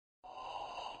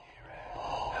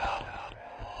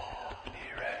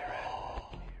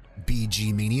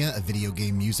BG Mania, a video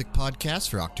game music podcast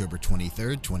for October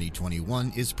 23rd,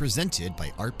 2021, is presented by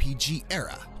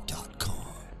RPGera.com.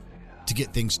 To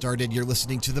get things started, you're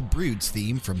listening to the Broods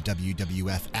theme from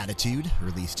WWF Attitude,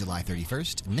 released July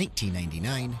 31st,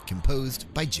 1999, composed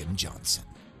by Jim Johnson.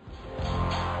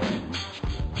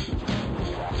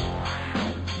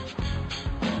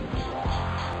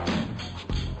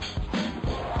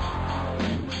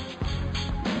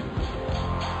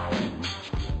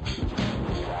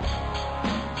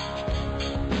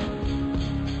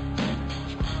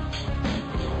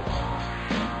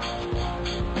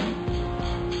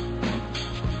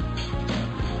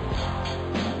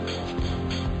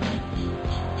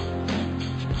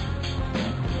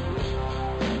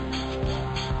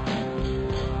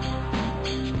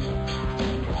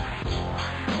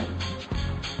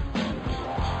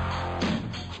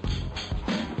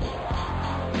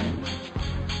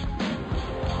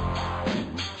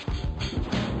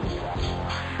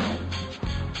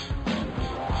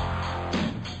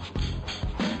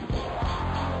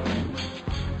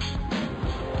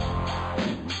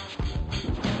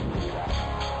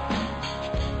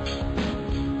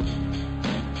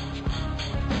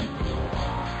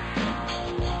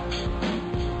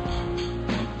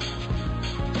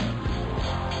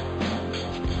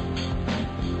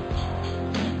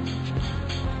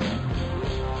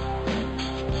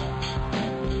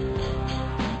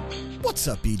 What's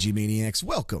up, BG Maniacs?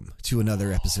 Welcome to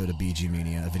another episode of BG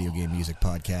Mania, a video game music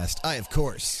podcast. I, of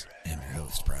course, am your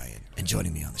host, Brian, and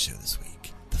joining me on the show this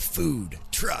week, the food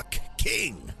truck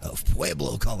king of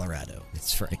Pueblo, Colorado.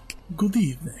 It's Frank. Good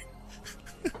evening.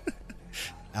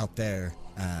 Out there,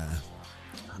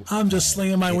 I'm just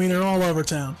slinging my wiener all over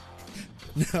town.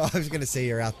 No, I was gonna say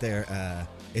you're out there.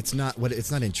 It's not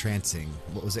entrancing.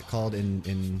 What was it called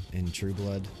in True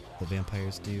Blood? The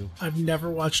vampires do. I've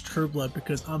never watched True Blood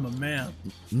because I'm a man.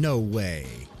 No way.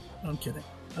 I'm kidding.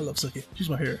 I love Suki. She's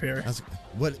my hero.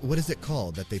 What is it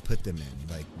called that they put them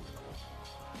in? Like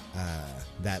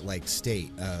that like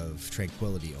state of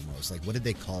tranquility almost. Like what did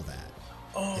they call that?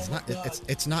 Oh, it's not. God.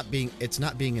 It's not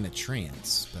being in a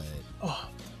trance, but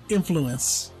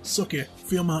influence. Suki,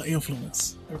 feel my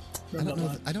influence. I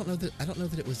don't know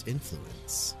that it was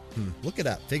influence. Look it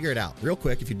up. Figure it out real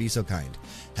quick if you'd be so kind.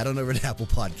 Head on over to Apple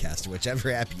Podcast or whichever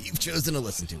app you've chosen to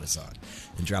listen to us on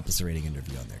and drop us a rating and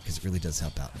review on there because it really does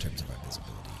help out in terms of our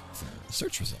visibility for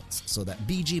search results so that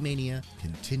BG Mania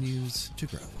continues to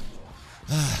grow.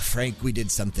 Frank, we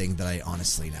did something that I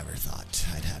honestly never thought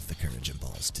I'd have the courage and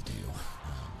balls to do.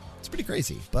 It's pretty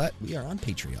crazy, but we are on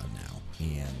Patreon now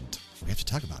and we have to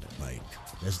talk about it. Like,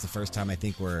 this is the first time I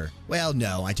think well,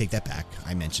 no, I take that back.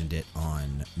 I mentioned it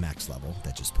on Max Level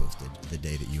that just posted the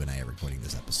day that you and I are recording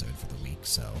this episode for the week.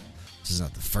 So this is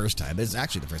not the first time. It's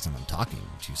actually the first time I'm talking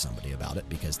to somebody about it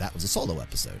because that was a solo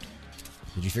episode.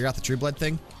 Did you figure out the True Blood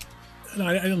thing? No,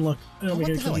 I didn't look. I don't make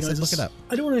any clicky noises. Look it up.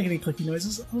 I don't want to make any clicky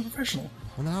noises. I'm a professional.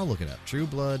 Well, then I'll look it up. True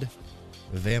Blood,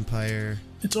 vampire.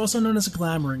 It's also known as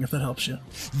glamoring, if that helps you.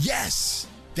 Yes!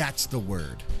 That's the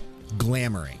word.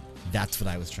 Glamoring. That's what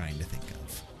I was trying to think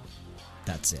of.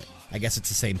 That's it. I guess it's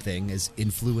the same thing as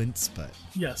influence, but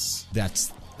yes,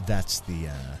 that's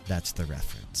the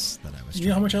reference that I was. You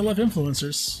know how much I love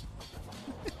influencers.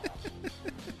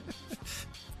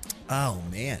 Oh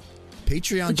man,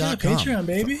 Patreon.com. Patreon,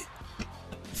 baby.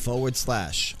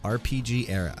 /RPG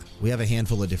era. We have a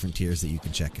handful of different tiers that you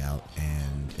can check out,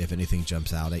 and if anything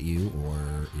jumps out at you,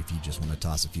 or if you just want to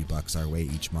toss a few bucks our way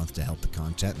each month to help the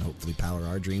content and hopefully power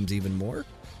our dreams even more,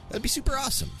 that'd be super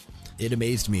awesome. It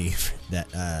amazed me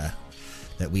that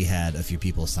we had a few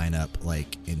people sign up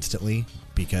like instantly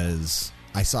because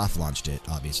I soft launched it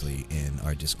obviously in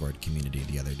our Discord community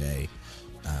the other day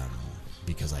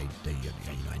because I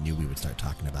knew we would start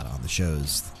talking about it on the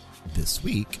shows this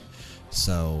week.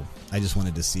 So I just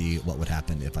wanted to see what would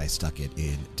happen if I stuck it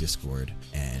in Discord,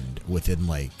 and within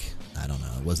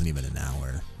it wasn't even an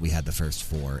hour, we had the first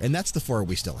 4, and that's the 4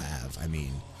 we still have. I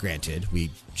mean, granted,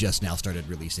 we just now started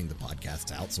releasing the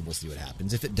podcasts out, so we'll see what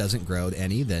happens. If it doesn't grow to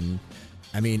any, then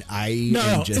no,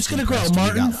 it's going to grow.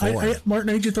 Martin,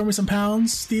 I need you to throw me some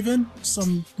pounds. Steven,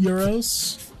 some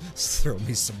euros. Throw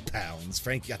me some pounds.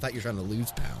 Frankie, I thought you were trying to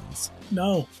lose pounds.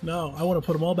 No, I want to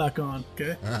put them all back on,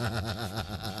 okay?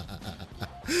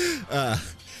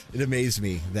 It amazed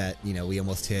me that, we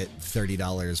almost hit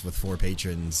 $30 with 4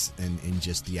 patrons in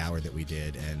just the hour that we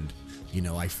did. And,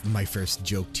 my first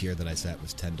joke tier that I set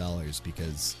was $10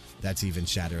 because that's even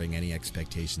shattering any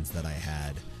expectations that I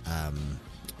had.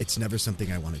 it's never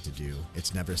something I wanted to do.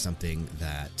 It's never something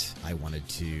that I wanted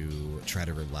to try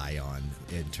to rely on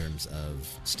in terms of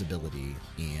stability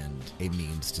and a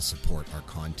means to support our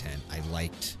content. I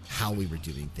liked how we were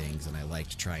doing things, and I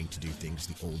liked trying to do things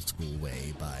the old school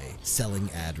way by selling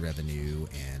ad revenue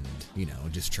and, you know,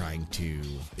 just trying to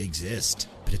exist.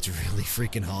 But it's really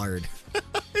freaking hard.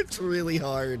 It's really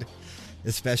hard.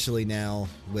 Especially now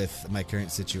with my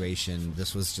current situation,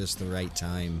 this was just the right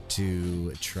time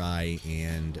to try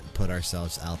and put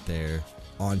ourselves out there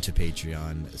onto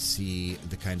Patreon, see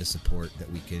the kind of support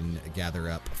that we can gather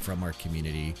up from our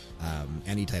community.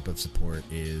 Any type of support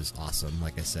is awesome.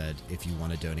 Like I said, if you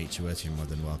want to donate to us, you're more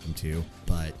than welcome to,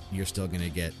 but you're still going to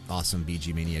get awesome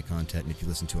BG Mania content. And if you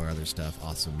listen to our other stuff,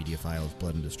 awesome Media Files,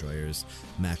 Blood and Destroyers,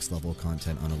 max level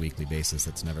content on a weekly basis.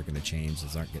 That's never going to change.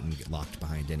 Those aren't getting locked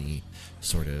behind any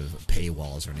sort of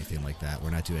paywalls or anything like that.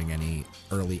 We're not doing any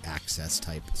early access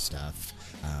type stuff.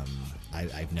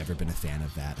 I've never been a fan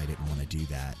of that. I didn't want to do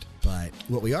that. But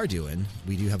what we are doing,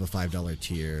 we do have a $5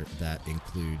 tier that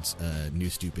includes a new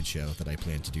stupid show that I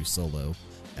plan to do solo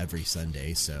every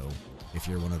Sunday. So if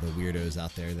you're one of the weirdos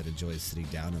out there that enjoys sitting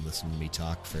down and listening to me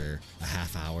talk for a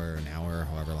half hour, an hour,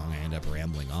 however long I end up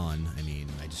rambling on, I mean,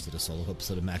 I just did a solo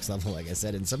episode of Max Level, like I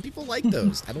said, and some people like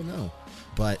those. I don't know.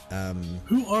 But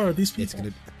who are these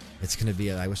people? It's gonna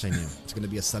be I wish I knew. It's gonna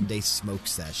be a Sunday smoke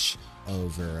sesh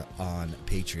over on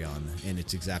Patreon, and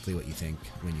it's exactly what you think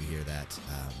when you hear that.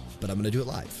 But I'm going to do it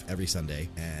live every Sunday,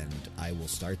 and I will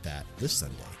start that this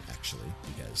Sunday, actually,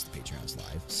 because the Patreon's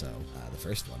live. So the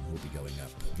first one will be going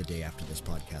up the day after this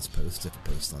podcast posts, if it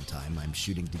posts on time. I'm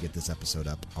shooting to get this episode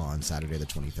up on Saturday the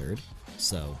 23rd.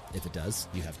 So if it does,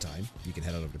 you have time, you can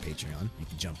head on over to Patreon. You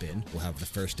can jump in. We'll have the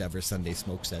first ever Sunday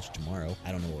smoke sesh tomorrow.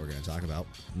 I don't know what we're going to talk about.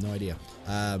 No idea.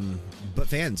 But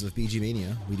fans of BG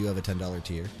Mania, we do have a $10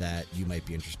 tier that you might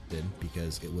be interested in,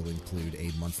 because it will include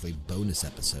a monthly bonus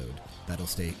episode that'll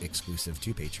stay exclusive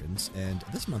to patrons. And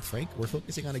this month, Frank, we're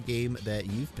focusing on a game that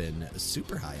you've been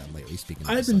super high on lately. Speaking of,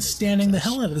 I've been standing the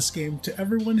hell out of this game to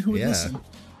everyone who would listen.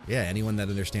 Yeah, anyone that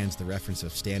understands the reference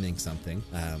of standing something.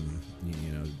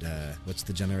 What's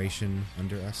the generation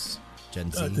under us?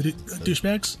 Gen Z? The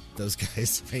douchebags? Those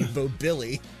guys. Rainbow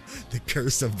Billy, The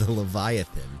Curse of the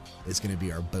Leviathan, is going to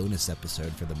be our bonus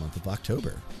episode for the month of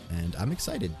October. And I'm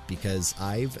excited because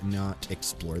I've not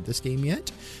explored this game yet.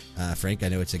 Frank, I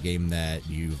know it's a game that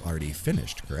you've already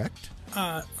finished, correct?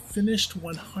 Finished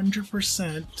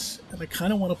 100%, and I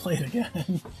kind of want to play it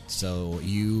again. So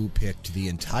you picked the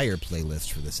entire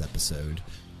playlist for this episode.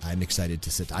 I'm excited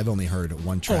to sit. I've only heard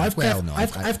one track. I've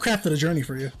crafted a journey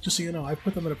for you, just so you know. I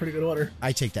put them in a pretty good order.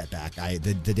 I take that back.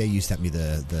 The day you sent me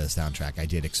the soundtrack, I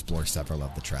did explore several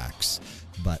of the tracks,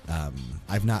 but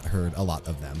I've not heard a lot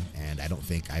of them, and I don't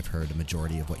think I've heard a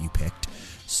majority of what you picked.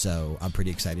 So I'm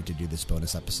pretty excited to do this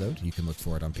bonus episode. You can look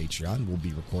for it on Patreon. We'll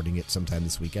be recording it sometime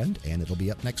this weekend, and it'll be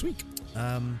up next week.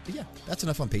 But yeah, that's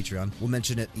enough on Patreon. We'll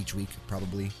mention it each week,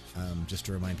 probably, just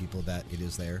to remind people that it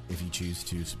is there if you choose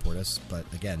to support us. But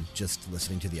again, just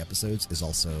listening to the episodes is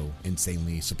also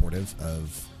insanely supportive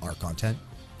of our content.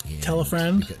 And tell a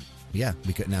friend.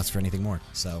 We couldn't ask for anything more.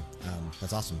 So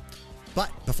that's awesome. But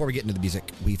before we get into the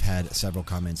music, we've had several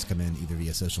comments come in either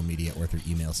via social media or through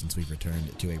email since we've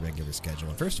returned to a regular schedule.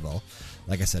 And first of all,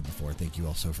 like I said before, thank you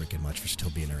all so freaking much for still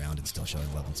being around and still showing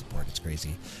love and support. It's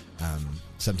crazy.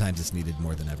 Sometimes it's needed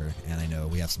more than ever. And I know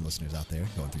we have some listeners out there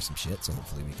going through some shit, so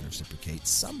hopefully we can reciprocate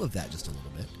some of that just a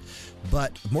little bit.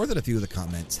 But more than a few of the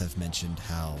comments have mentioned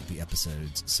how the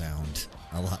episodes sound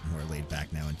a lot more laid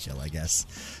back now and chill, I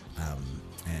guess.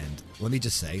 And let me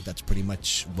just say, that's pretty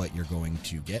much what you're going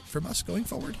to get from us going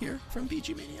forward here from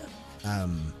BG Mania.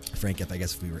 Frank, I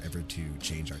guess if we were ever to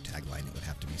change our tagline, it would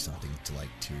have to be something to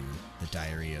the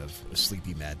Diary of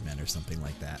Sleepy Madmen or something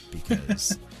like that,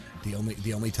 because the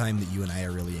only time that you and I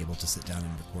are really able to sit down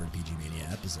and record BG Mania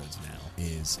episodes now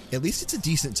is, at least it's a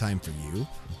decent time for you,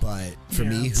 but for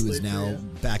me, who is now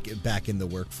back in the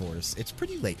workforce, it's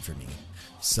pretty late for me.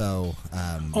 So,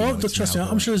 trust me,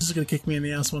 I'm sure this is going to kick me in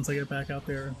the ass once I get back out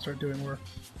there and start doing work.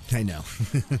 I know.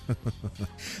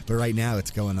 But right now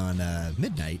it's going on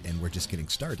midnight, and we're just getting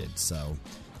started. So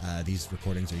these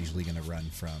recordings are usually going to run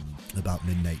from about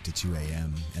midnight to 2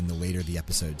 a.m. And the later the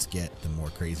episodes get, the more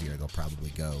crazier they'll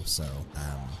probably go. So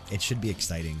it should be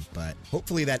exciting, but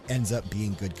hopefully that ends up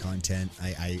being good content.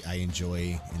 I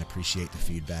enjoy and appreciate the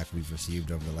feedback we've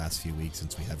received over the last few weeks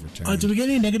since we have returned. Did we get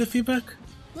any negative feedback?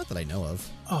 Not that I know of.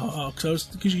 Because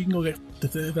you can go get,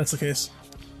 if that's the case.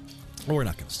 Well, we're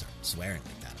not going to start swearing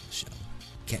like that on the show.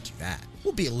 Can't do that.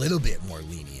 We'll be a little bit more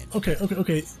lenient. Okay.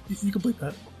 You can bleep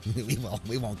that.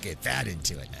 We won't get that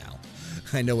into it now.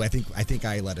 I know. I think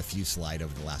I let a few slide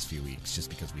over the last few weeks just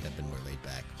because we had been more laid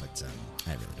back. But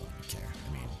I really don't even care.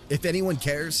 I mean, if anyone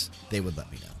cares, they would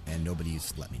let me know, and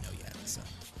nobody's let me know yet. So,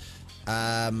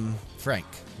 Frank,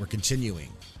 we're continuing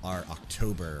our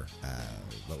October.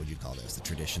 What would you call this? The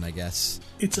tradition, I guess.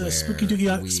 It's a spooky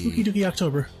dooky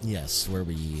October. Yes, where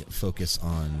we focus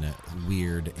on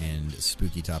weird and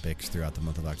spooky topics throughout the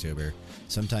month of October.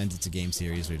 Sometimes it's a game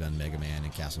series. We've done Mega Man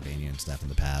and Castlevania and stuff in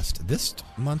the past. This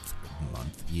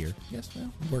year. Yes,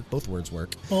 well, both words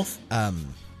work. Both.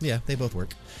 Yeah, they both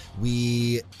work.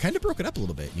 We kind of broke it up a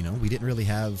little bit, you know. We didn't really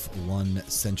have one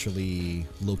centrally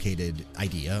located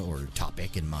idea or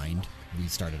topic in mind. We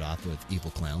started off with evil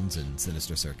clowns and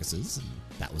sinister circuses, and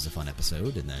that was a fun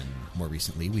episode. And then more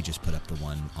recently, we just put up the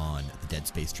one on the Dead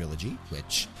Space trilogy,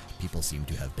 which people seem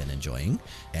to have been enjoying.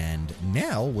 And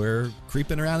now we're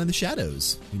creeping around in the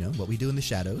shadows. You know, what we do in the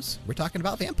shadows. We're talking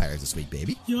about vampires this week,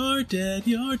 baby. You're dead,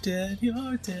 you're dead,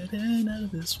 you're dead and out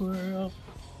of this world.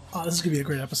 Oh, this is going to be a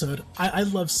great episode. I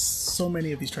love so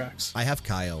many of these tracks. I have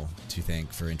Kyle to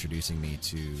thank for introducing me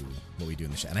to what we do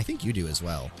in the show. And I think you do as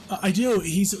well. I do.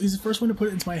 He's the first one to put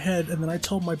it into my head. And then I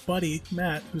told my buddy,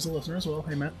 Matt, who's a listener as well.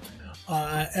 Hey, Matt.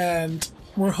 And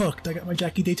we're hooked. I got my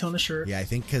Jackie Daytona shirt. Yeah, I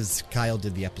think because Kyle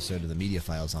did the episode of the Media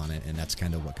Files on it, and that's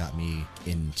kind of what got me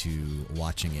into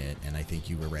watching it. And I think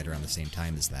you were right around the same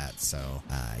time as that. So,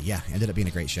 yeah, ended up being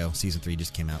a great show. Season 3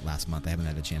 just came out last month. I haven't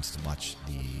had a chance to watch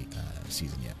the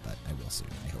season yet, but I will soon,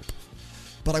 I hope.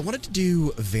 But I wanted to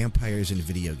do vampires in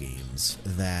video games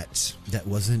that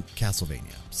wasn't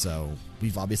Castlevania. So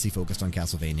we've obviously focused on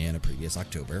Castlevania in a previous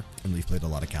October, and we've played a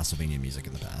lot of Castlevania music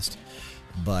in the past.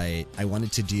 But I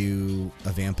wanted to do a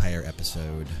vampire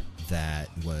episode that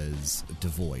was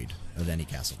devoid of any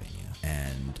Castlevania.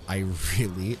 And I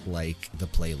really like the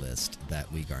playlist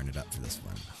that we garnered up for this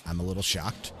one. I'm a little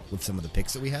shocked with some of the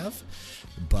picks that we have,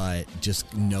 but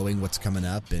just knowing what's coming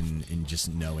up and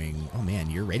just knowing, oh man,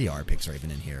 your Radio Hour picks are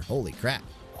even in here. Holy crap.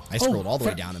 I scrolled all the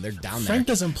way down and they're down there. Frank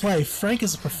doesn't play. Frank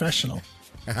is a professional.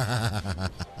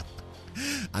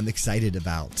 I'm excited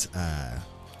about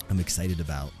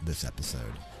this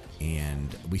episode.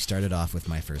 And we started off with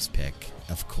my first pick.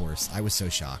 Of course, I was so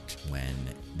shocked when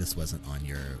this wasn't on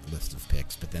your list of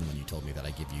picks. But then when you told me that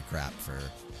I give you crap for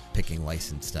picking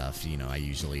licensed stuff, you know, I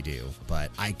usually do.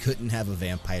 But I couldn't have a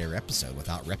vampire episode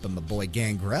without repping my boy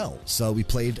Gangrel. So we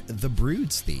played the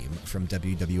Broods theme from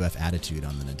WWF Attitude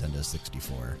on the Nintendo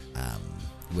 64,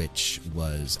 which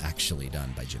was actually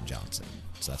done by Jim Johnson.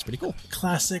 So that's pretty cool.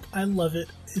 Classic. I love it.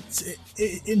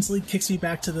 It instantly kicks me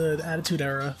back to the Attitude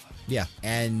Era. Yeah,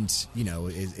 and, you know,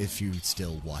 if you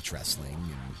still watch wrestling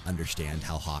and understand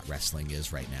how hot wrestling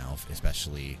is right now,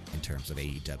 especially in terms of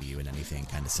AEW and anything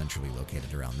kind of centrally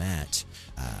located around that,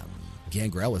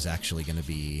 Gangrel was actually going to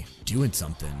be doing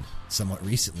something somewhat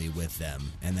recently with them,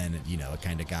 and then, you know, it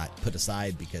kind of got put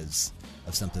aside because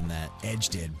of something that Edge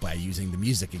did by using the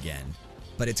music again.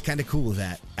 But it's kind of cool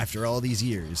that after all these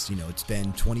years, you know, it's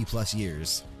been 20 plus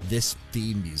years, this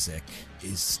theme music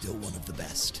is still one of the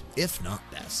best, if not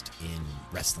best, in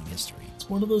wrestling history. It's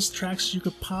one of those tracks you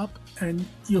could pop and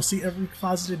you'll see every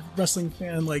closeted wrestling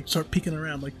fan like start peeking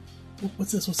around like,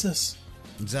 what's this? What's this?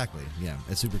 Exactly. Yeah,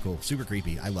 it's super cool. Super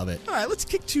creepy. I love it. All right, let's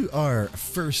kick to our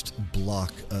first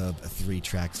block of 3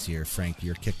 tracks here. Frank,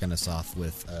 you're kicking us off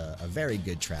with a very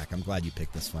good track. I'm glad you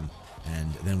picked this one.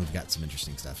 And then we've got some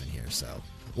interesting stuff in here. So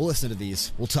we'll listen to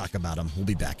these. We'll talk about them. We'll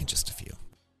be back in just a few.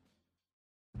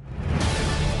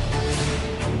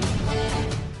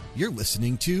 You're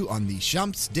listening to On the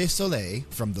Champs de Soleil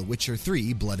from The Witcher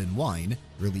 3 Blood and Wine,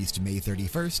 released May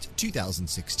 31st,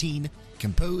 2016,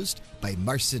 composed by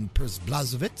Marcin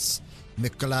Przbłazowicz,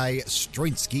 Nikolai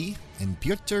Stroinsky, and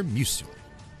Piotr Musil.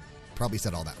 Probably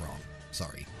said all that wrong.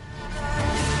 Sorry.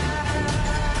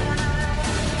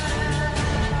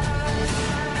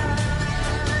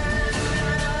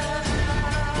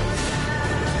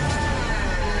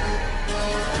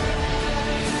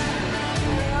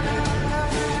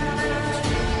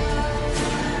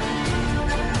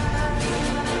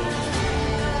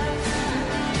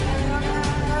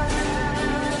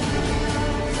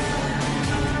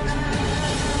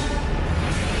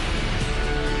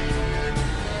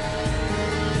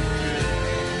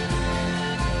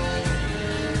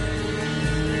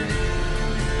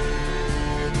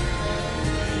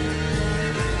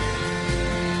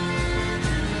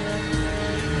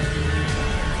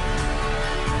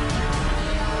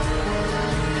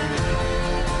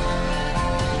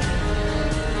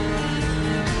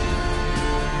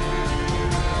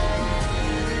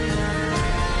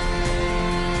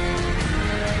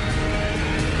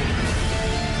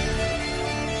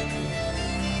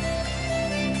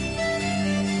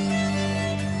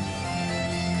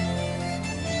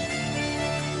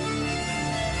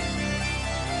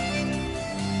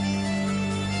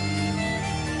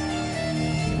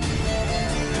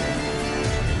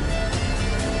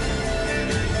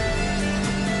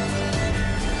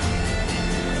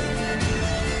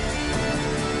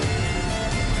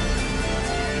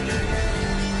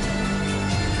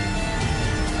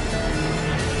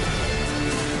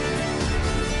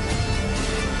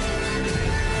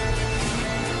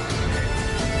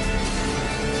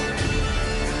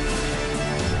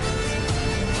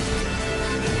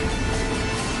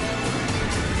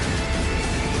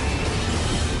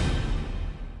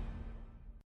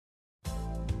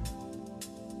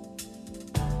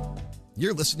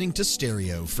 You're listening to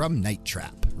Stereo from Night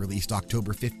Trap, released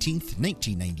October 15th,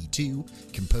 1992,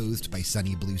 composed by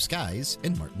Sunny Blue Skies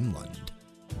and Martin Lund.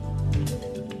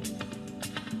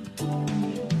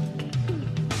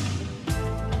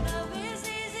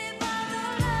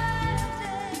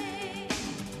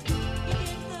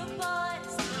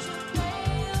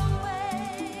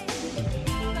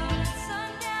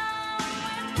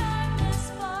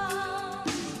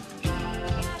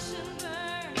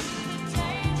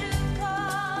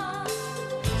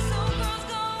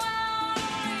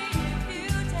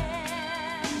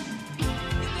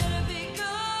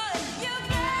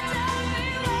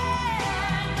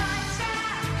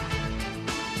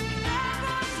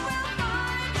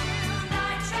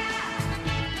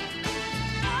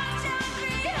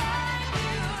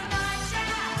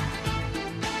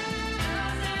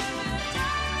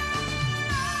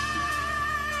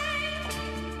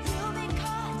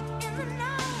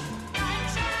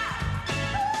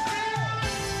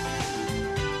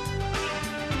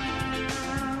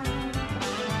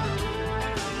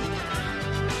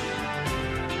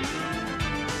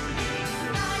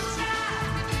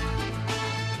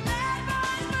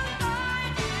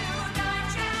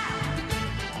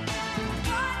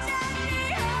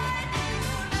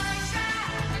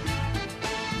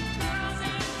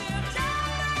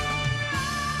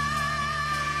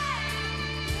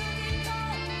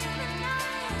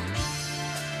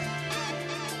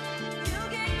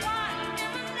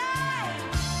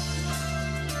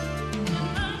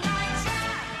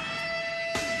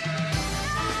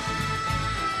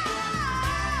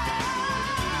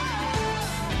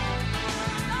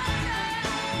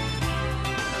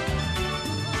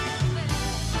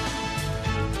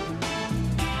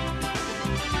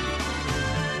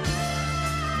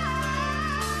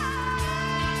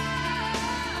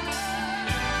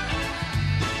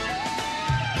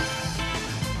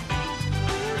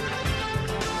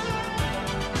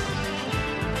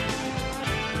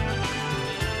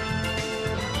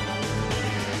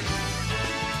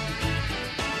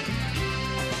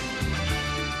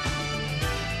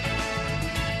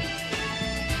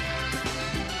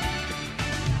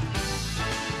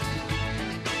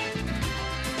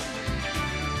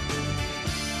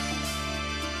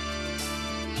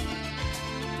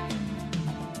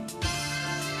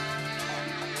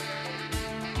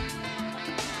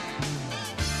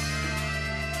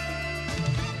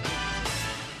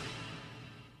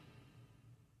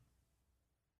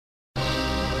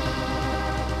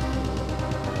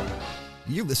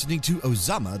 You're listening to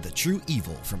Ozama, the True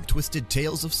Evil from Twisted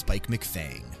Tales of Spike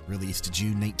McFang, released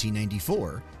June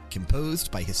 1994,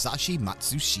 composed by Hisashi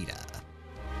Matsushita.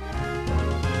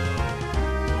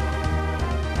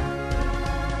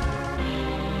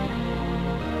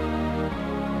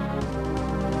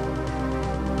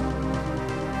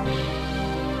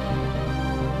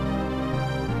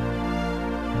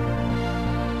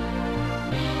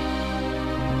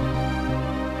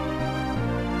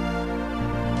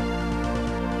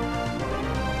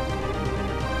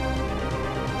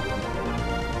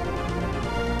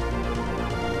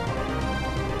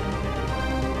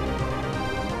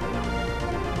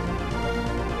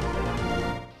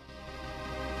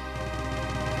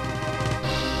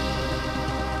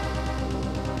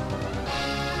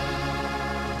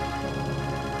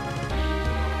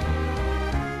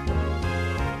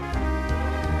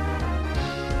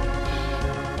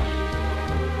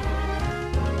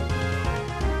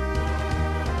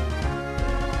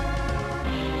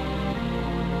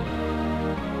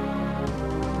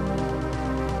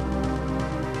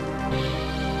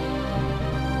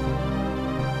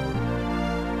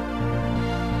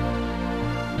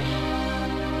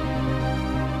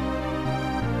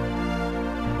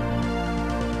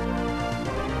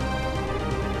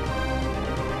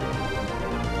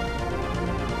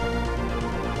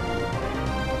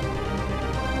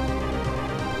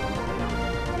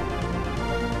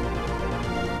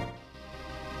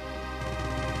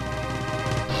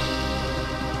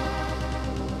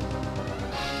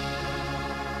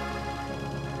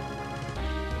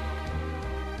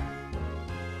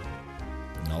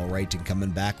 And coming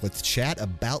back, let's chat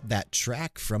about that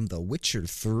track from The Witcher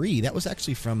 3. That was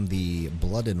actually from the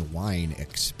Blood and Wine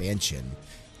expansion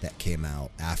that came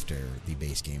out after the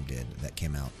base game did. That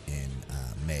came out in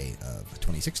May of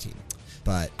 2016.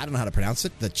 But I don't know how to pronounce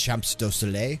it. The Champs du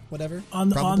Soleil, whatever. On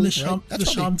the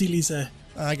Champs-Élysées.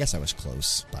 I guess I was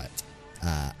close, but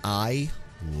I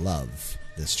love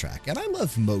this track, and I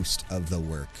love most of the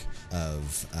work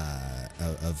of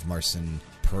Marcin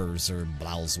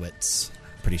Przerzar-Blauschwitz.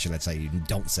 Pretty sure that's how you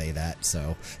don't say that,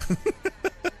 so.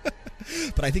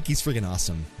 But But I think he's freaking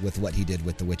awesome with what he did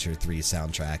with the Witcher 3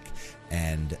 soundtrack,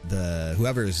 and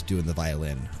whoever's doing the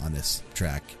violin on this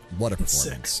track, what a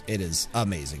performance. It is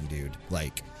amazing, dude.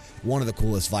 Like, one of the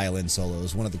coolest violin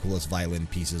solos, one of the coolest violin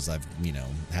pieces I've,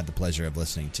 had the pleasure of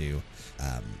listening to.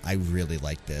 I really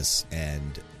like this,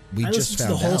 and we just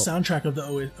found out the whole soundtrack of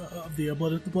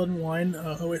the Blood and Wine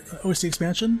OST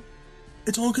expansion.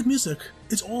 It's all good music.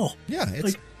 It's all. Yeah,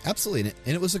 it's absolutely.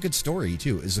 And it was a good story,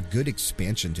 too. It was a good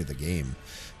expansion to the game.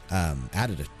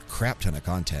 Added a crap ton of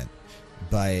content.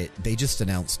 But they just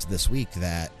announced this week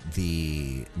that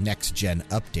the next-gen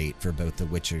update for both The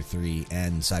Witcher 3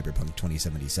 and Cyberpunk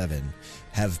 2077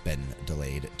 have been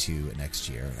delayed to next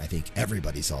year. I think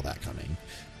everybody saw that coming.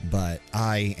 But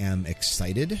I am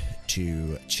excited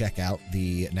to check out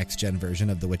the next-gen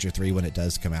version of The Witcher 3 when it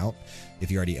does come out.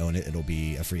 If you already own it, it'll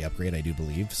be a free upgrade, I do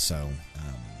believe. So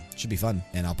it should be fun,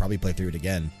 and I'll probably play through it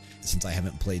again since I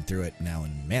haven't played through it now.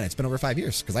 And man, it's been over 5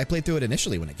 years because I played through it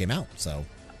initially when it came out. So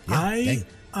yeah,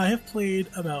 I have played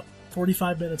about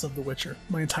 45 minutes of The Witcher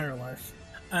my entire life,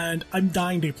 and I'm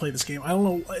dying to play this game. I don't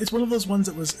know. It's one of those ones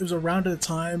that was around at a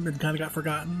time and kind of got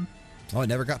forgotten. Oh, it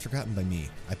never got forgotten by me.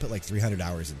 I put like 300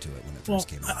 hours into it when it first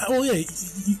came out.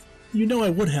 I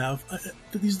would have.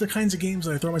 These are the kinds of games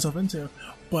that I throw myself into.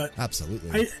 But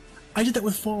absolutely. I did that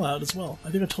with Fallout as well. I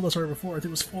think I told that story before. I think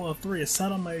it was Fallout 3. It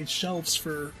sat on my shelves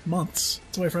for months.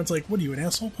 So my friend's like, "What are you, an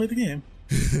asshole? Play the game."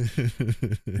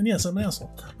 And yes, I'm an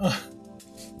asshole.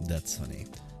 That's funny.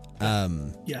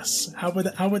 Yes. How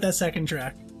about that second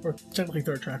track, or technically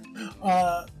third track?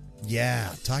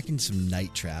 Yeah, talking some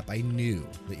Night Trap. I knew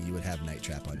that you would have Night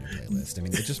Trap on your playlist. I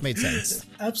mean, it just made sense.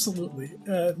 Absolutely.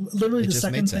 Literally the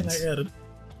second thing I added.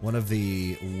 One of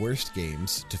the worst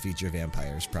games to feature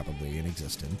vampires probably in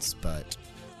existence, but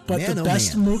man, the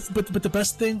best but the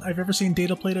best thing I've ever seen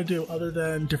Data Plato do, other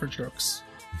than Different Strokes.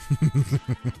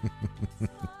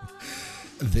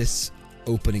 This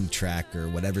opening track, or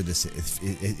whatever this is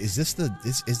this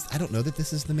is I don't know that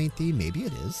this is the main theme. Maybe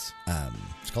it is.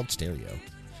 It's called Stereo.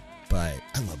 But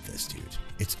I love this, dude.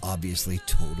 It's obviously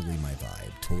totally my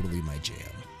vibe, totally my jam.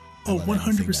 Oh,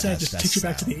 100%. Just takes you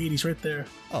back to the 80s right there.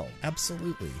 Oh,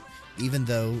 absolutely. Even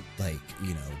though,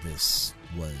 this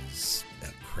was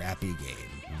a crappy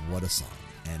game, what a song.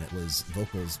 And it was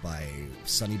vocals by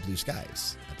Sunny Blue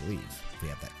Skies, I believe, if we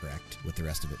have that correct, with the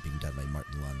rest of it being done by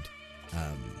Martin Lund.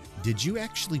 Did you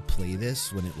actually play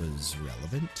this when it was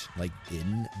relevant, like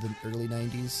in the early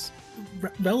 90s?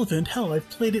 Relevant? Hell, I've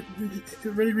played it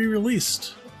already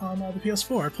re-released on the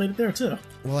PS4. I played it there too.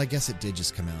 Well, I guess it did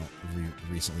just come out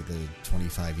recently, the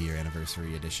 25-year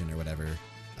anniversary edition or whatever.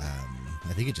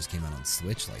 I think it just came out on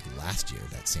Switch like last year,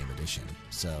 that same edition.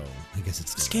 So I guess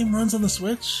it's still... This game runs on the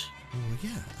Switch? Oh, yeah.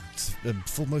 It's a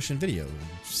full motion video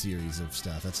series of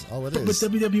stuff. That's all it is.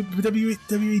 But WWE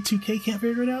 2K can't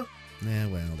figure it out? Yeah,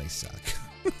 well, they suck.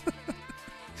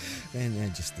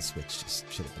 and just the Switch just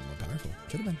should have been more powerful.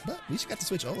 Should have been. But we just got the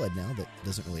Switch OLED now that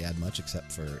doesn't really add much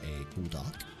except for a cool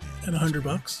dock. And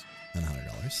 $100. And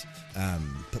 $100.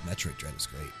 But Metroid Dread is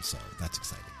great, so that's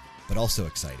exciting. But also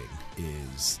exciting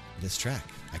is this track.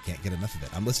 I can't get enough of it.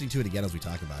 I'm listening to it again as we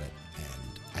talk about it,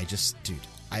 and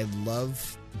I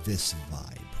love this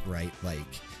vibe, right? Like,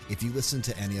 if you listen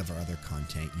to any of our other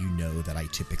content, you know that I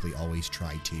typically always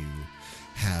try to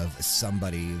have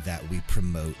somebody that we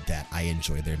promote that I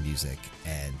enjoy their music,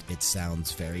 and it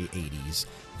sounds very 80s,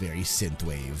 very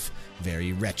synthwave,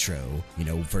 very retro.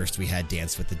 First we had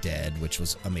Dance with the Dead, which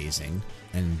was amazing,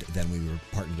 and then we were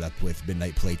partnered up with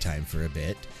Midnight Playtime for a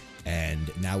bit,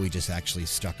 and now we just actually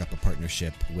struck up a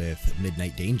partnership with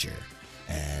Midnight Danger.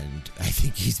 And I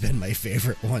think he's been my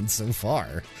favorite one so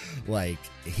far. Like,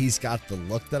 he's got the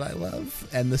look that I love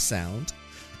and the sound.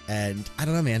 And I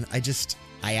don't know, man.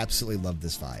 I absolutely love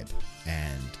this vibe.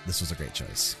 And this was a great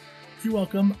choice. You're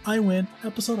welcome. I win.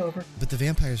 Episode over. But the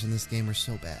vampires in this game are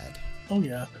so bad. Oh,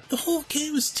 yeah. The whole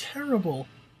game is terrible.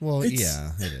 Well,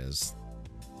 yeah, it is.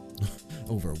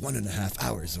 Over 1.5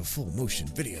 hours of full motion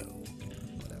video.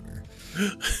 Whatever.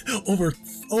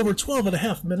 Over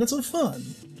 12.5 minutes of fun.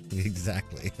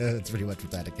 Exactly. That's pretty much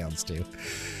what that accounts to.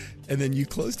 And then you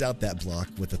closed out that block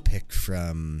with a pick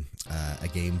from a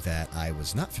game that I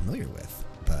was not familiar with,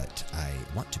 but I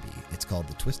want to be. It's called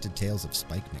The Twisted Tales of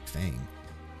Spike McFang,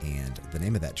 and the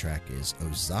name of that track is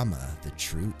Ozama, the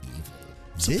True Evil.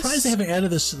 Surprised they haven't added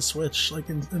this to the Switch, like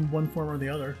in one form or the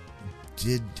other.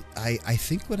 I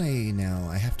think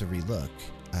I have to relook.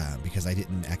 Because I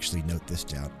didn't actually note this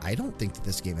down. I don't think that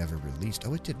this game ever released.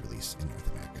 Oh, it did release in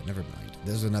North America. Never mind.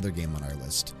 There's another game on our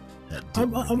list that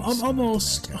I'm didn't release in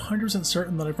almost North 100%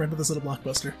 certain that I've rented this at a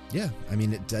Blockbuster. Yeah, I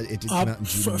mean, it did come out in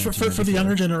June of For the 1994.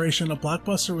 younger generation, a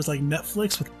Blockbuster was like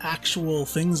Netflix with actual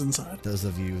things inside. Those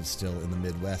of you still in the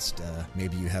Midwest,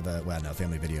 maybe you have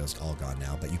Family Video's all gone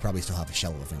now, but you probably still have a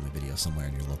shell of a Family Video somewhere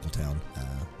in your local town.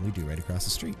 We do right across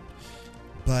the street.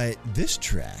 But this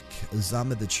track,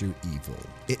 Zama the True Evil,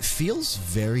 it feels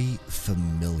very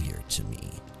familiar to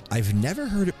me. I've never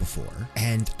heard it before,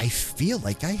 and I feel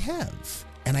like I have.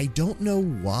 And I don't know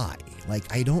why.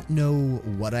 Like, I don't know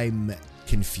what I'm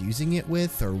confusing it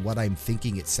with or what I'm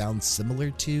thinking it sounds similar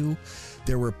to.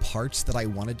 There were parts that I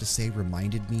wanted to say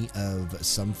reminded me of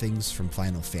some things from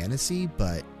Final Fantasy,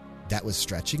 but that was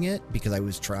stretching it because I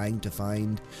was trying to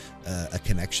find a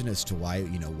connection as to why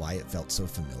it felt so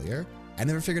familiar. I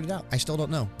never figured it out. I still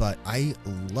don't know, but I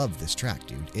love this track,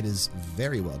 dude. It is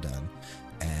very well done,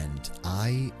 and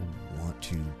I want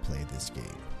to play this game.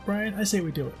 Brian, I say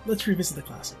we do it. Let's revisit the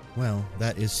classic. Well,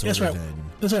 that is sort That's of right. an...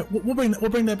 That's right. We'll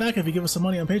bring that back if you give us some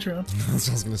money on Patreon. I was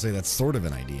going to say that's sort of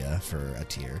an idea for a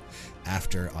tier.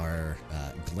 After our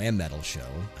glam metal show,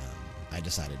 I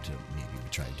decided to maybe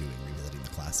try revisiting the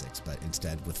classics, but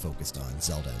instead with focused on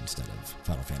Zelda instead of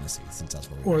Final Fantasy, since that's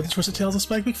where we Or the Twisted Tales of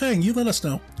Spike McFang. You let us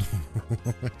know.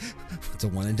 It's a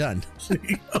one and done. There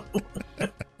you go.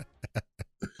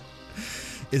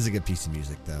 Is a good piece of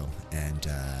music, though, and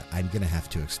I'm going to have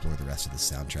to explore the rest of the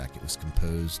soundtrack. It was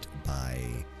composed by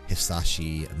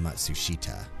Hisashi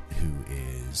Matsushita, who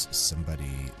is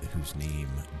somebody whose name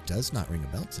does not ring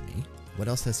a bell to me. What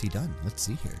else has he done? Let's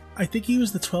see here. I think he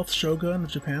was the 12th shogun of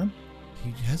Japan.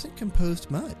 He hasn't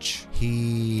composed much.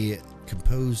 He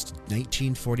composed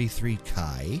 1943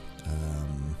 Kai.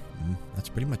 That's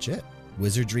pretty much it.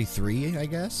 Wizardry 3, I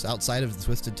guess, outside of the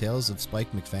Twisted Tales of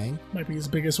Spike McFang. Might be his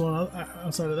biggest one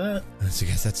outside of that. So I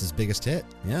guess that's his biggest hit.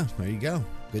 Yeah, there you go.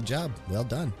 Good job. Well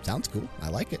done. Sounds cool. I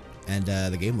like it. And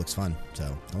the game looks fun,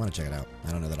 so I want to check it out.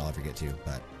 I don't know that I'll ever get to,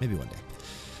 but maybe one day.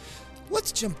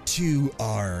 Let's jump to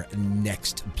our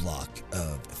next block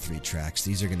of 3 tracks.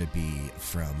 These are going to be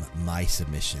from my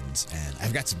submissions, and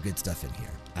I've got some good stuff in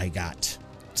here. I got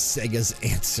Sega's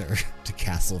answer to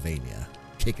Castlevania,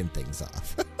 kicking things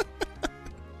off.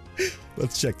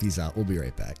 Let's check these out. We'll be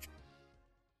right back.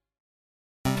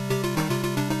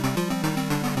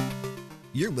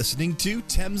 You're listening to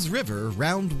Thames River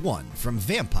Round 1 from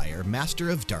Vampire Master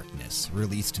of Darkness,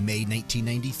 released May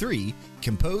 1993,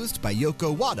 composed by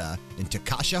Yoko Wada and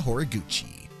Takasha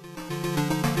Horiguchi.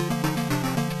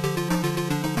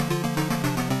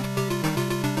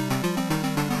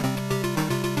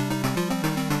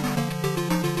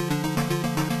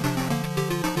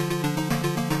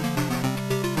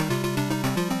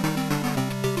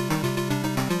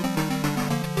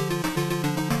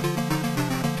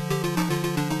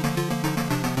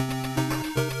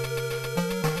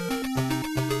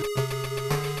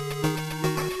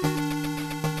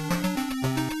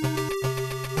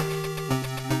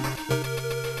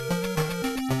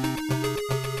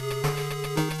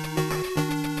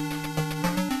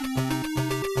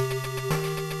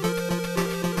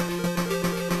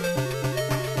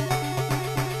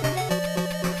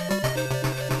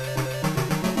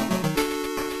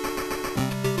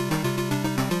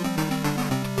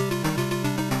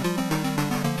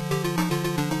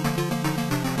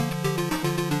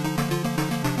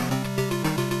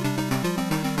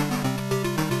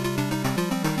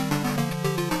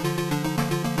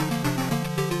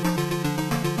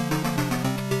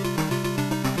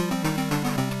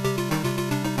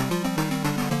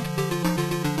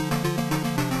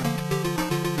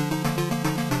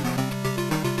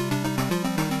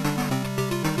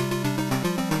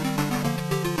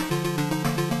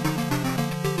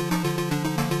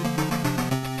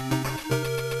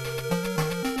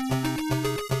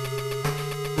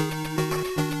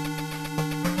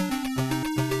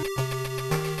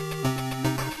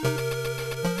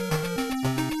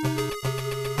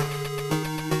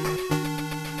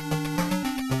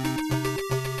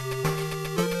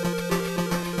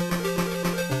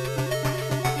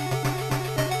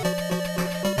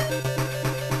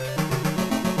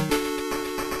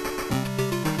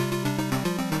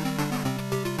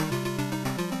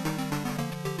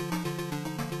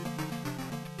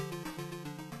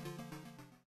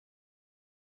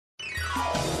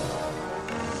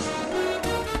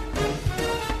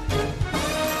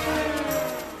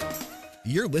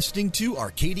 You're listening to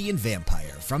Arcadian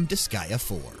Vampire from Disgaea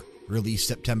 4, released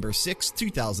September 6,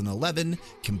 2011,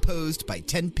 composed by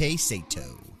Tenpei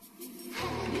Sato.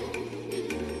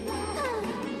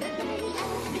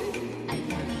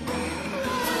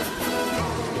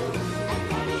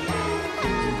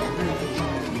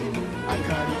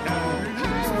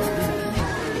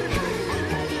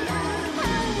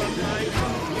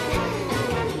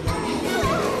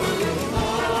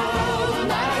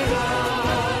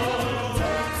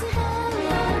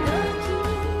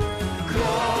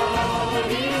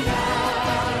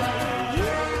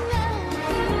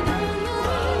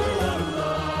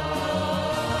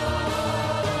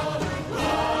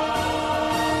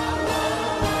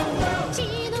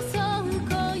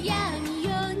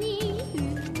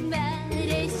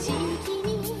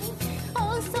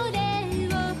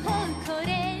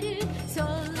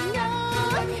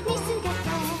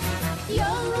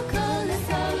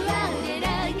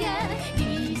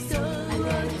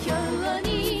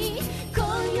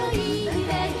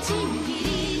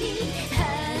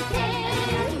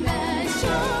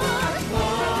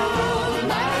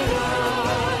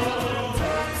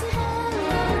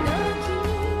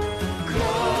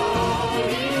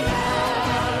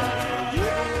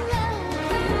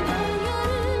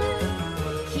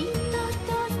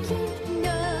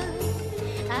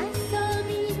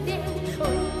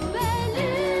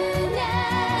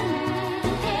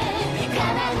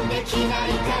 きない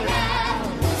から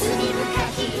罪深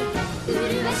き麗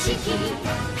しき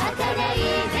儚い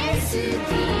デステ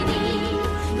ィニ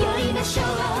ー酔いましょう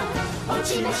落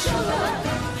ちましょう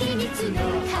秘密の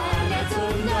花園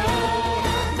バ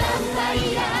ンパイ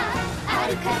アア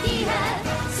ルカディア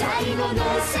最後の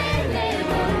セレモ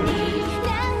ニーな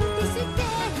んて素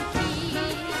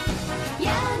敵闇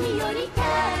より漂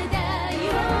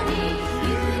い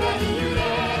揺れ揺れ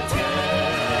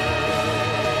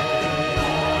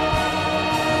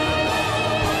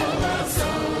そ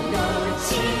の地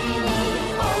に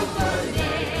溺れ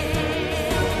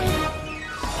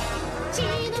血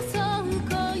の倉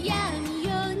庫闇夜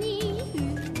に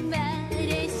生まれ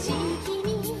し君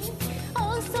恐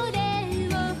れ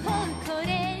を誇れ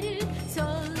るその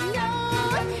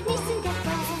見姿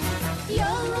よ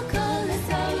うこ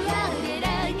そ我ら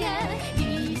が理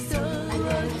想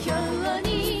郷に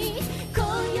今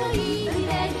宵は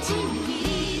ちぎ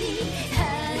り果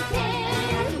て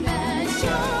ましょ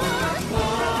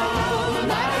う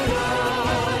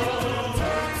絶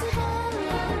望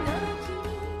の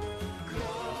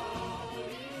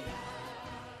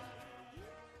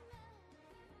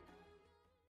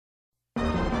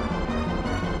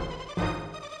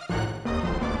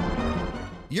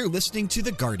You're listening to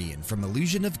The Guardian from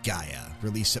Illusion of Gaia,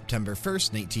 released September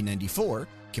 1st, 1994,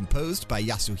 composed by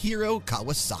Yasuhiro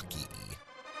Kawasaki.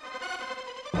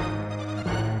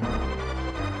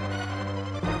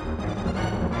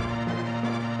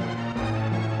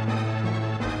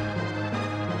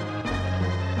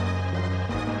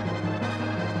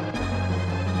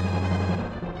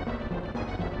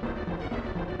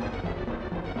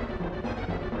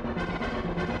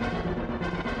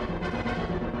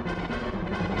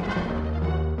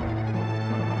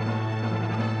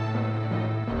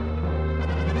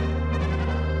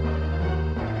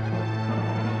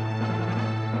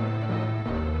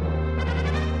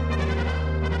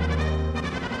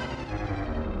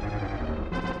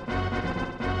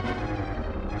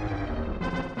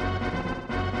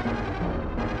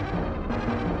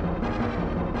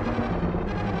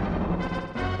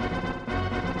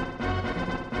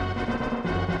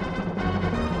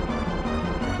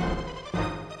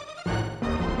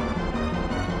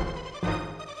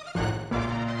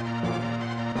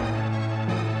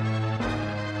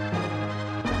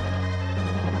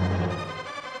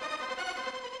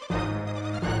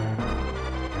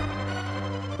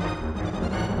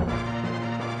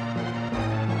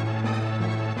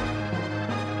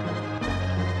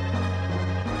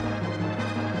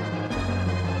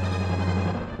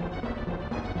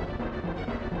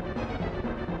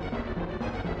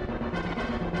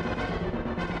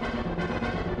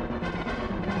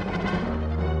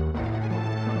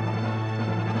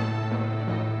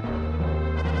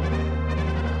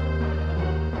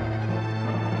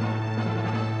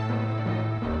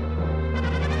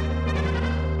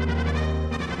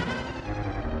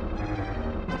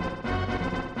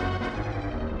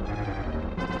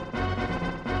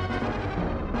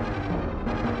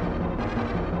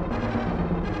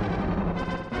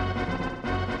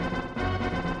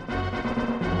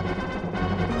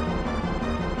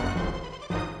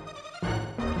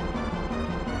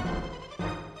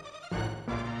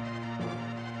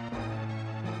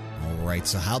 Alright,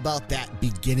 so how about that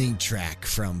beginning track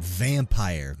from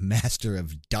Vampire, Master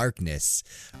of Darkness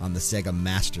on the Sega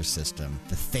Master System?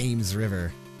 The Thames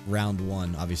River, Round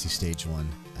 1, obviously Stage 1.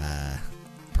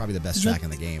 Probably the best track in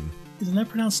the game. Isn't that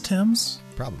pronounced Thames?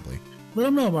 Probably. Let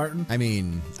him know, Martin. I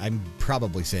mean, I'm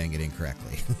probably saying it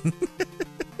incorrectly.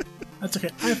 That's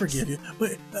okay. I forgive you.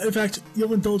 But in fact,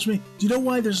 you'll indulge me. Do you know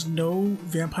why there's no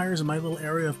vampires in my little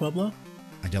area of Pueblo?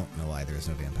 I don't know why there's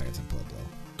no vampires in Pueblo.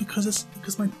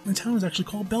 Because my town is actually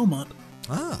called Belmont.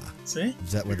 Ah. See?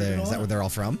 Is that where they're all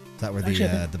from? Is that where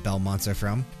the Belmonts are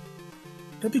from?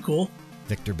 That'd be cool.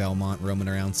 Victor Belmont roaming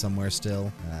around somewhere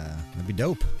still. That'd be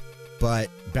dope.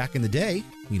 But back in the day,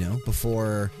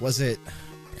 before, was it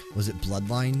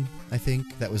Bloodline, I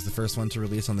think? That was the first one to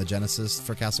release on the Genesis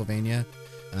for Castlevania.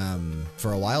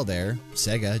 For a while there,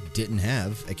 Sega didn't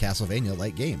have a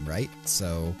Castlevania-like game, right?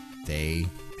 So they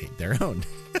made their own.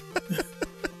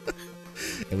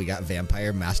 And we got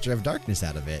Vampire Master of Darkness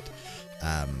out of it.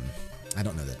 I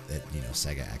don't know that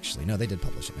Sega actually... No, they did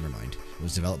publish it. Never mind. It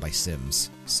was developed by Sims,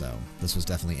 so this was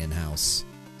definitely in-house.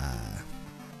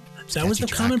 That was the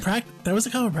common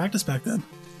practice back then.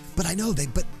 But I know they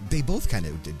both kind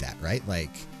of did that, right?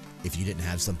 Like, if you didn't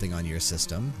have something on your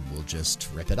system, we'll just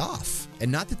rip it off.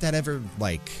 And not that ever,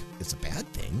 it's a bad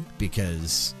thing,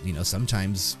 because,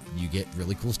 sometimes you get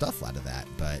really cool stuff out of that.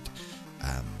 But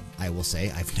I will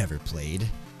say I've never played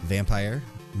Vampire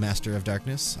Master of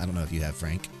Darkness. I don't know if you have,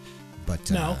 Frank. But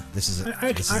No. this is a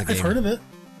I've game. heard of it.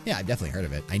 Yeah, I've definitely heard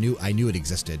of it. I knew it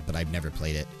existed, but I've never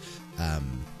played it.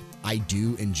 I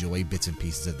do enjoy bits and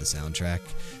pieces of the soundtrack,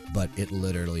 but it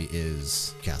literally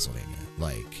is Castlevania.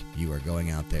 Like, you are going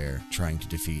out there trying to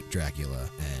defeat Dracula,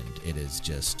 and it is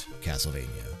just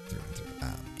Castlevania through and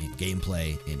through. In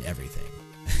gameplay, in everything.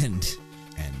 And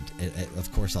of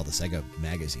course, all the Sega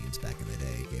magazines back in the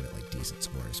day gave it like decent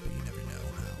scores, but you never know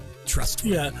how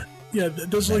trustworthy. Yeah,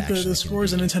 those that are like the actually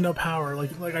scores can in be. Nintendo Power.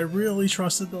 Like I really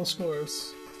trusted those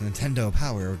scores. Nintendo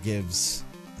Power gives,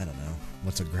 I don't know,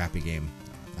 what's a crappy game?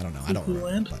 I don't know. I don't Clue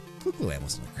remember. Land? But Clue Land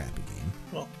wasn't a crappy game.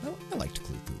 Well, I liked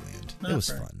Clue Land. Not It was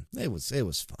fair. fun. It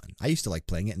was fun. I used to like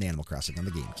playing it in Animal Crossing on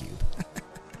the GameCube.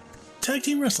 Tag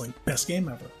Team Wrestling, best game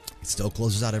ever. It still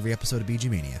closes out every episode of BG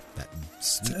Mania. That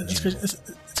sweet jingle. It's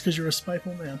because you're a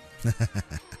spiteful man.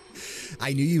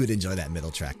 I knew you would enjoy that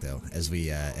middle track though, as we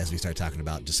start talking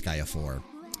about Disgaea 4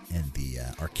 and the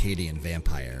Arcadian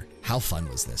vampire. How fun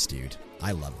was this, dude?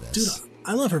 I love this. Dude,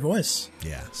 I love her voice.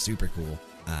 Yeah, super cool.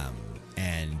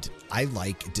 And I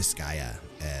like Disgaea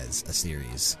as a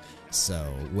series. So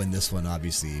when this one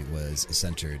obviously was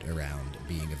centered around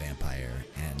being a vampire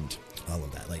and all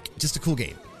of that, like, just a cool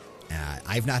game.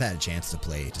 I've not had a chance to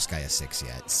play Disgaea 6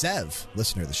 yet. Sev,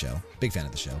 listener of the show, big fan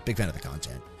of the show, big fan of the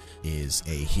content, is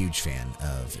a huge fan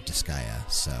of Disgaea,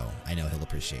 so I know he'll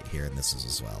appreciate hearing this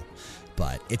as well.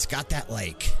 But it's got that,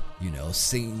 like, you know,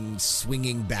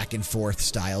 swinging back and forth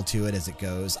style to it as it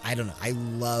goes. I don't know. I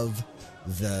love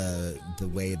the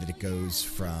way that it goes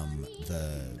from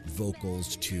the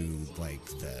vocals to, like,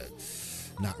 the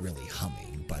not really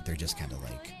humming, but they're just kind of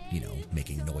like, you know,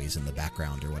 making noise in the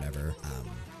background or whatever.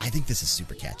 I think this is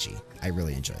super catchy. I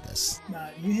really enjoy this. Nah,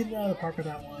 you hit it out of the park with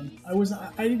that one.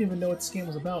 I didn't even know what this game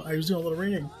was about. I was doing a little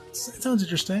reading. It sounds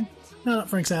interesting. Not up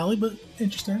Frank's alley, but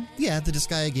interesting. Yeah, the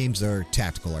Disgaea games are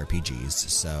tactical RPGs,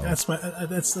 so That's what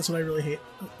I really hate.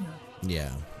 Yeah.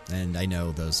 yeah. And I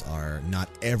know those are not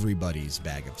everybody's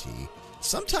bag of tea.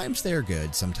 Sometimes they're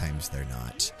good, sometimes they're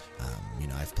not. You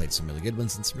know, I've played some really good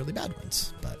ones and some really bad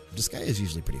ones, but Disgaea is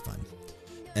usually pretty fun.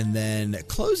 And then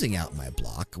closing out my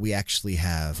block, we actually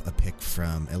have a pick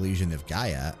from Illusion of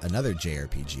Gaia, another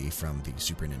JRPG from the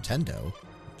Super Nintendo.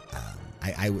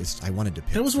 I wanted to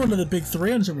pick. That was one of the big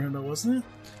three on Super Nintendo, wasn't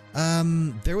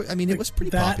it? It was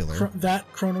pretty popular.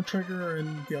 That Chrono Trigger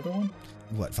and the other one.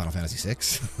 What, Final Fantasy VI?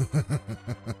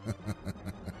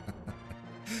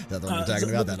 That the one you're talking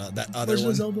about? That other Legend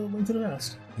one? of Zelda: Link to the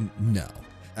Past. No.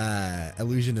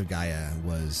 Illusion of Gaia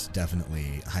was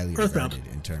definitely highly Earthbound.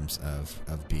 regarded in terms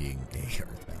of being a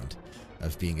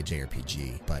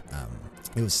JRPG, but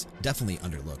it was definitely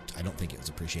underlooked. I don't think it was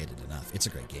appreciated enough. It's a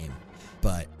great game.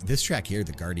 But this track here,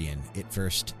 The Guardian, it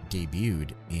first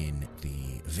debuted in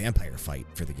the vampire fight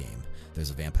for the game. There's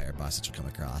a vampire boss that you come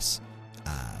across.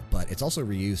 But it's also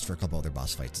reused for a couple other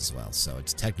boss fights as well. So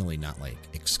it's technically not like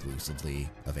exclusively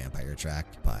a vampire track,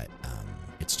 but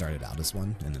it started out as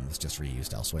one and then was just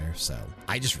reused elsewhere. So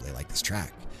I just really like this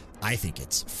track. I think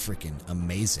it's freaking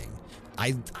amazing.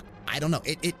 I don't know.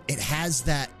 It has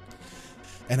that.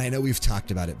 And I know we've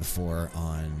talked about it before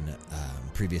on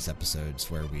previous episodes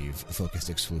where we've focused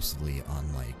exclusively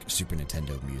on like Super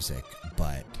Nintendo music,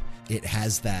 but it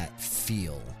has that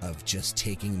feel of just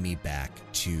taking me back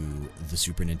to the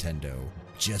Super Nintendo,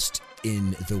 just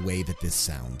in the way that this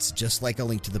sounds, just like A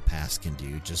Link to the Past can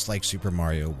do, just like Super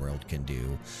Mario World can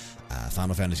do.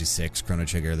 Final Fantasy VI, Chrono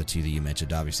Trigger, the two that you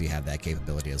mentioned, obviously have that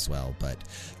capability as well. But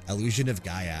Illusion of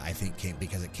Gaia, I think, came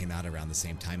because it came out around the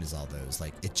same time as all those.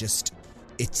 Like,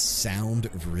 its sound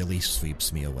really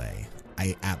sweeps me away.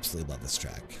 I absolutely love this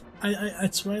track.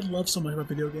 That's what I love so much about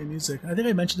video game music. I think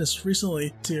I mentioned this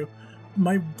recently too.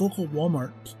 My local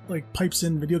Walmart like pipes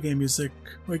in video game music,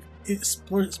 like it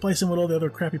splice in with all the other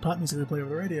crappy pop music they play over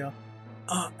the radio,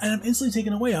 and I'm instantly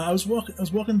taken away. I was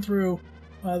walking through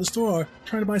the store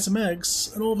trying to buy some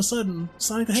eggs, and all of a sudden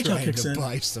Sonic the Hedgehog kicks in.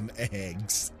 Buy some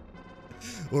eggs,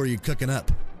 or are you cooking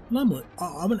up? And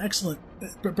I'm an excellent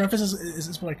breakfast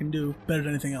is what I can do better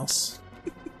than anything else.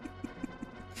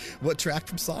 What track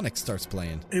from Sonic starts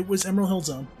playing? It was Emerald Hill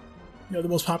Zone. You know, the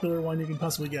most popular one you can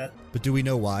possibly get. But do we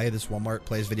know why this Walmart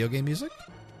plays video game music?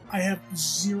 I have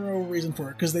zero reason for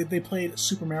it, because they played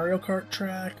Super Mario Kart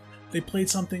track. They played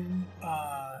something.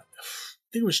 I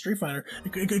think it was Street Fighter.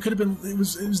 It could have been. It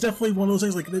was definitely one of those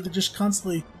things. Like they're just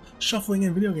constantly shuffling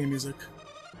in video game music,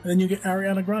 and then you get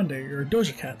Ariana Grande or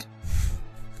Doja Cat.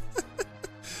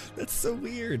 That's so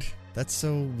weird. That's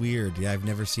so weird. Yeah, I've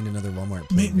never seen another Walmart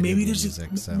play Maybe video there's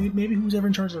music. So maybe who's ever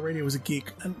in charge of the radio is a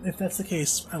geek, and if that's the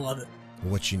case, I love it.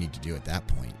 what you need to do at that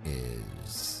point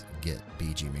is get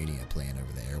BG Mania playing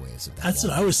over the airwaves of that. That's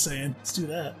what I was saying. Let's do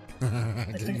that.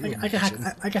 Can I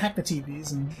can hack the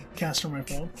TVs and cast from my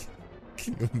phone.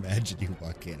 Can you imagine you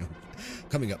walk in?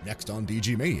 Coming up next on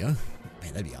BG Mania.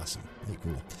 Man, that'd be awesome. That'd be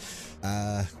cool.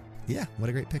 Yeah, what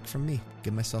a great pick from me.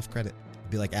 Give myself credit.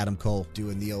 Be like Adam Cole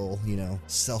doing the old,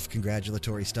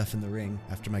 self-congratulatory stuff in the ring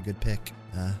after my good pick.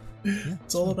 Yeah,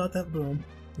 It's all about that boom.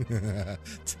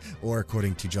 Or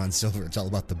according to John Silver, it's all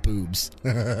about the boobs.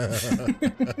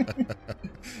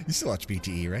 You still watch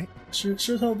BTE, right? Sure as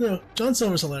hell do. John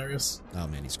Silver's hilarious. Oh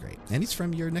man, he's great. And he's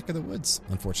from your neck of the woods,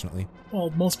 unfortunately. Well,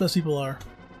 most best people are.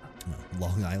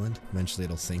 Long Island. Eventually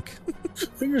it'll sink.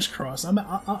 Fingers crossed. I'm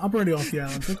already off the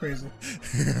island. Go crazy.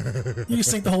 You can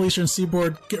sink the whole eastern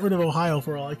seaboard. Get rid of Ohio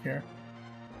for all I care.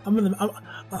 I'm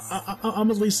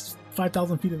at least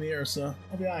 5,000 feet in the air, so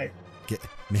I'll be alright.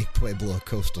 Make Pueblo a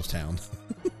coastal town.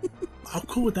 How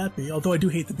cool would that be? Although I do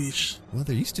hate the beach. Well,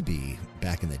 there used to be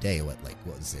back in the day. What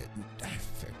was it? I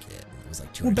forget. It was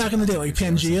like 200. Well, back in the day, like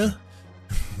Pangea.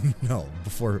 No,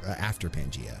 after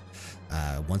Pangea.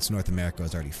 Once North America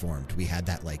was already formed, we had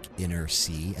that like inner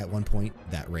sea at one point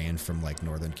that ran from like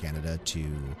northern Canada to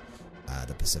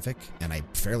the Pacific, and I'm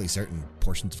fairly certain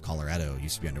portions of Colorado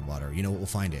used to be underwater. You know what? We'll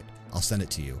find it. I'll send it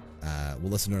to you.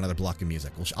 We'll listen to another block of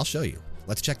music. I'll show you.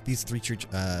 Let's check these three.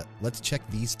 Let's check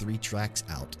these 3 tracks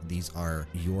out. These are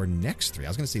your next 3. I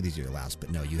was going to say these are your last, but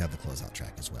no, you have the closeout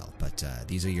track as well. But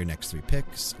these are your next 3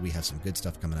 picks. We have some good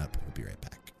stuff coming up. We'll be right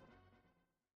back.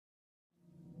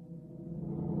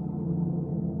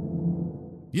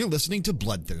 You're listening to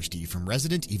Bloodthirsty from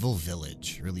Resident Evil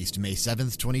Village, released May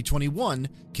 7th, 2021,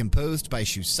 composed by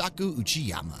Shusaku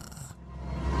Uchiyama.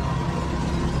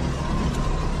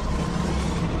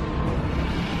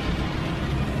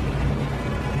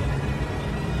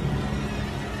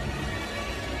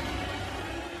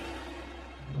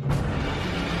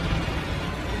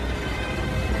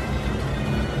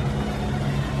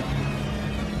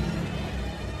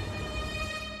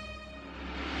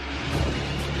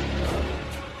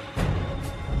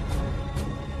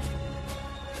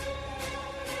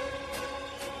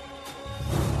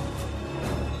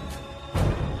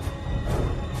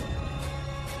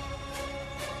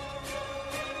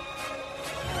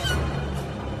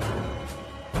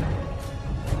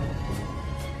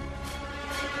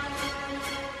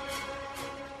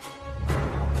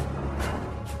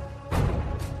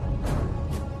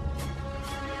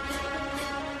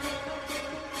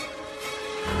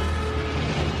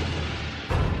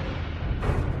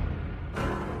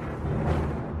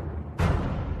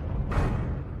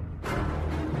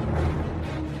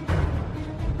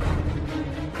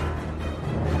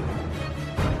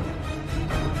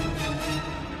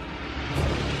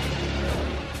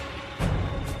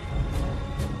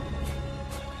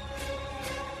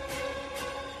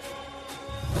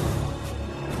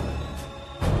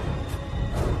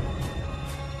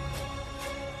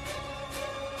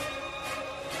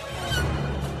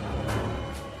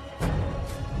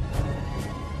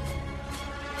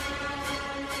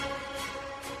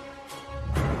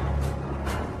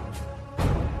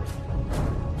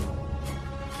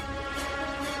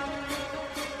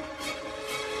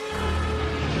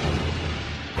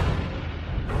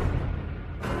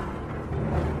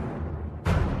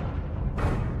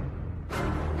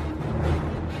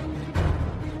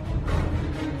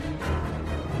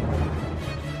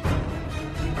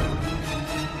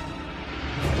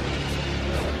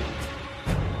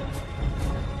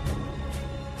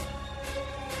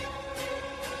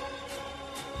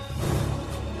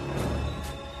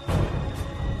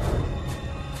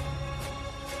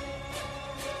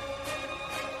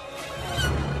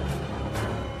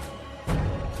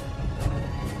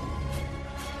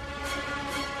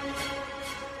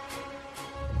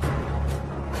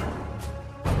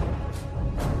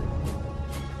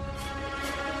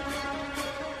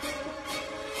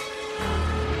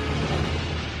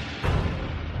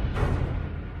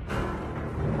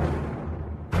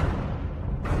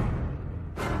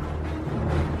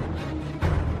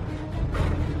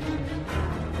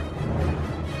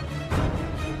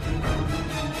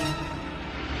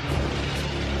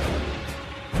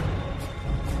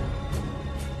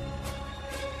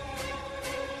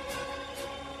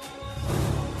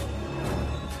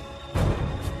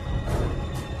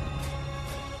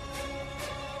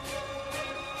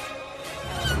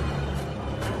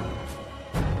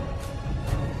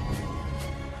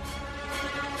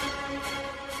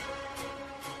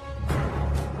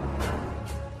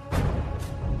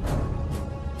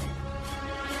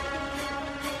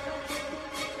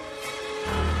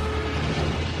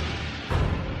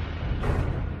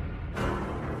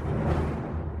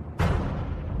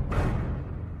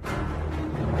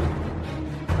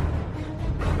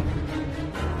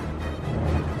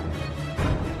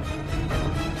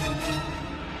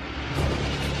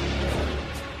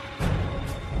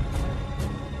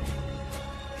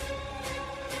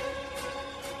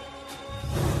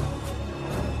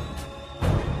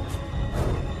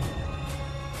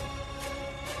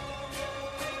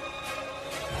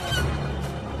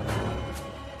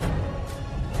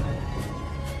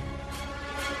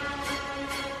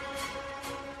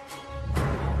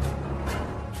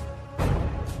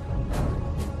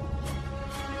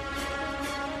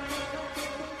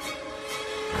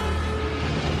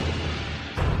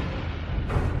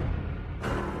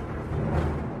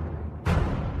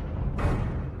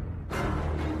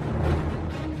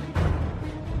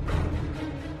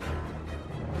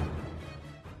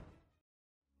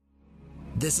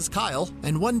 This is Kyle,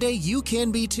 and one day you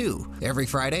can be too. Every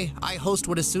Friday, I host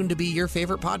what is soon to be your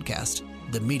favorite podcast,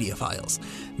 The Media Files.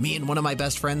 Me and one of my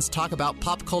best friends talk about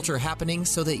pop culture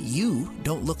happenings so that you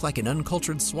don't look like an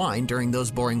uncultured swine during those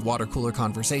boring water cooler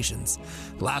conversations.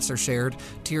 Laughs are shared,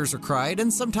 tears are cried,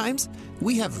 and sometimes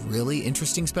we have really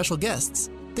interesting special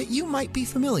guests that you might be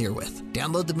familiar with.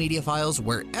 Download The Media Files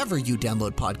wherever you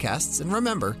download podcasts, and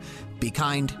remember, be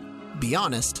kind, be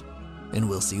honest, and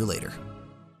we'll see you later.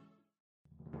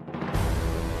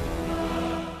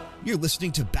 You're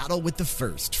listening to Battle with the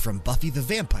First from Buffy the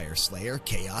Vampire Slayer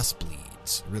Chaos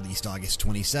Bleeds, released August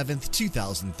 27th,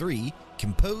 2003,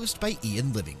 composed by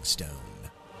Ian Livingstone.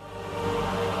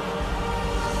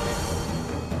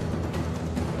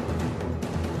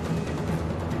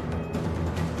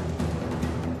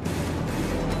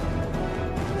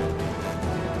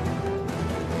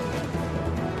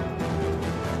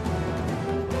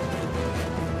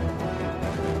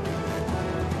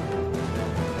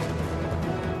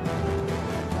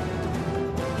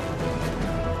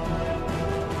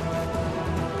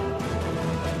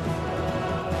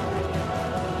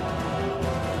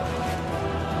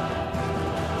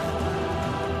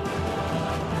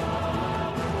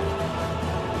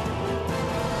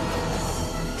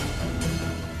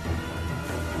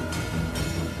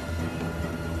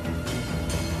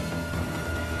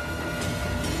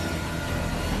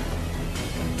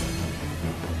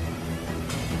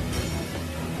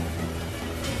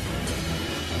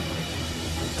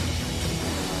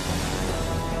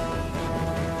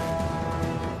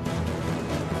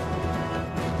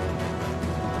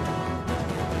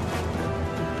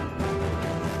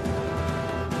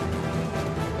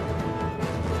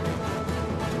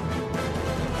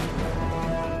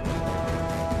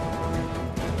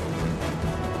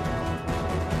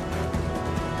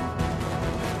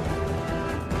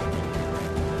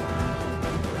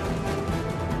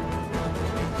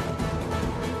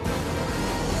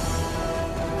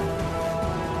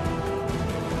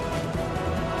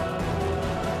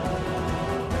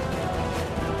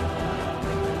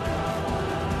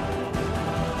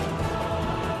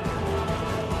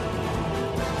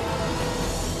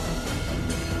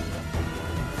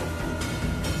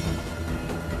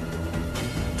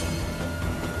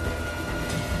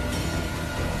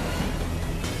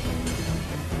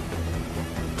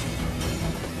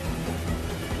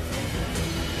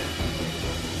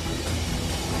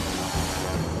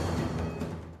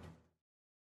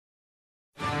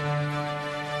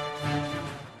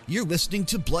 You're listening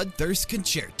to Bloodthirst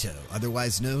Concerto,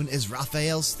 otherwise known as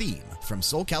Raphael's Theme, from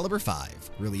Soul Calibur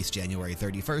 5, released January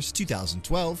 31st,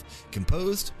 2012,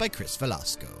 composed by Chris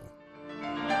Velasco.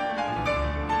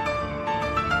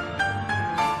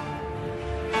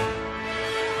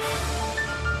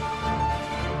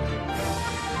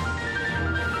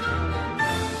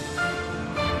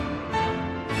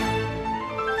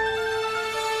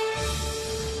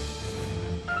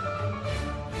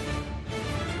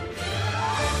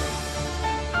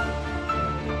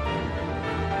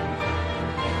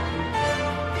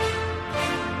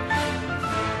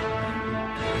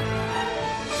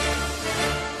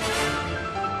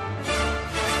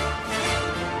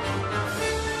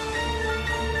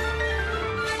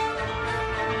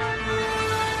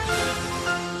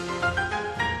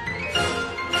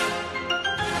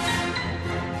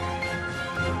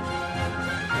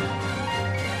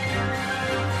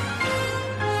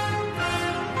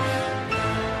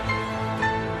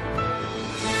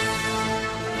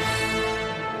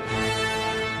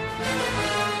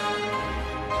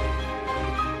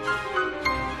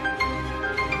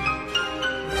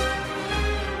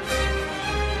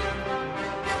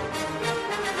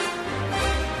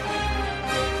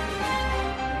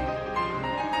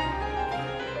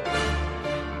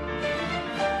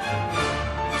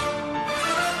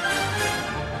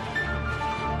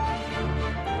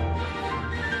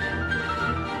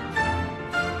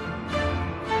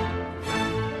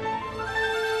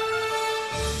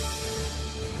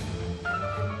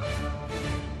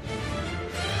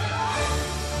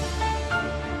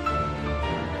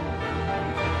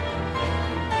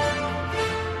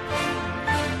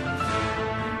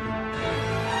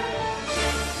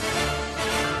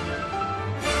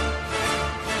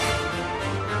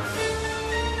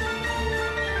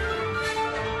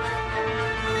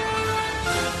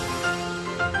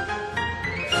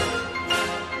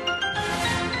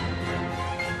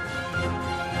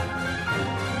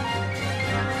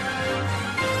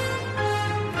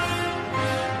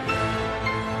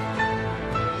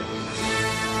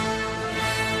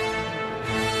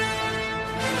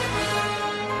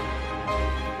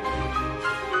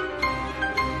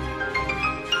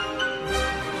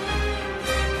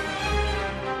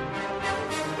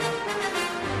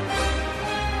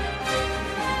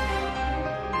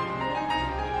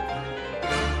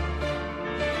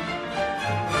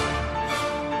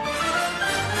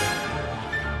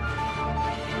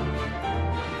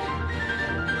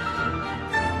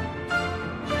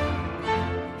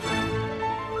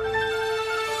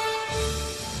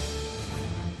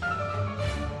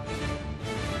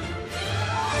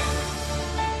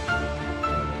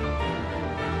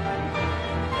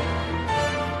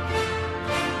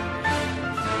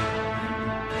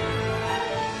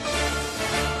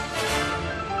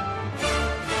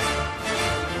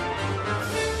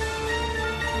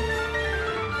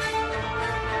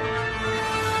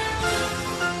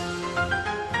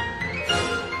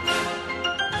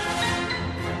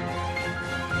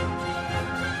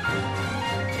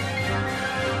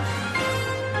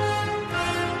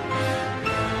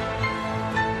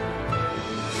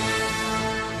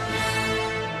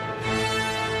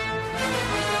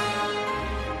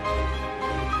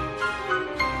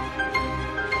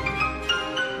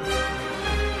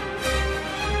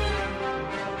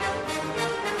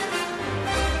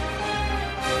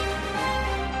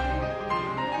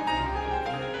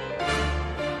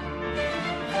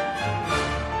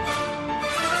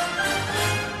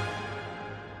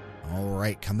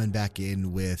 back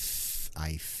in with,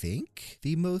 I think,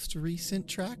 the most recent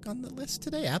track on the list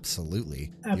today.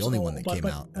 Absolutely. The only one that came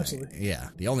out. Absolutely. Yeah,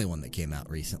 the only one that came out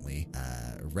recently.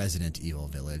 Resident Evil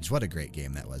Village. What a great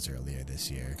game that was earlier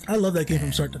this year. I love that game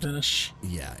from start to finish.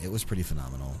 Yeah, it was pretty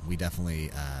phenomenal. We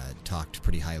definitely talked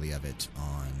pretty highly of it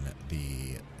on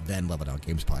the then Level Down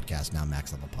Games podcast, now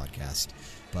Max Level podcast.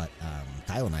 But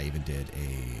Kyle and I even did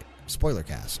a spoiler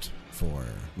cast for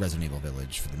Resident Evil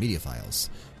Village for the Media Files.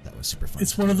 That was super fun.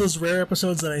 It's one of those rare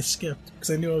episodes that I skipped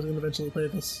because I knew I was going to eventually play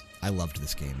this. I loved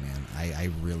this game, man. I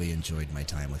really enjoyed my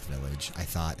time with Village. I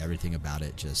thought everything about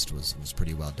it just was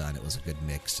pretty well done. It was a good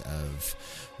mix of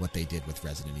what they did with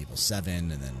Resident Evil 7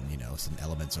 and then, you know, some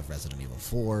elements of Resident Evil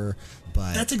 4.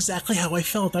 But that's exactly how I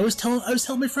felt. I was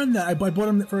telling my friend that I bought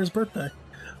him for his birthday.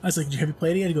 I was like, have you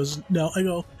played it yet? He goes, no. I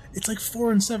go, it's like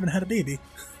 4 and 7 had a baby.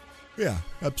 Yeah,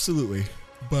 absolutely.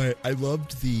 But I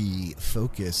loved the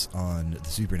focus on the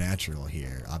supernatural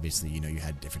here. Obviously, you know, you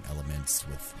had different elements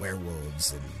with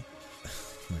werewolves and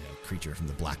a creature from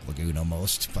the Black Lagoon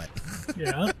almost, but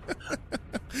yeah.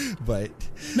 But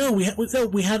no, we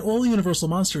had all the Universal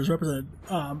monsters represented.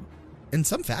 In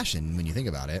some fashion, when you think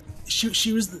about it,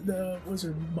 she was was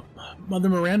her Mother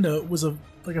Miranda was a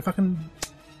fucking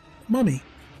mummy.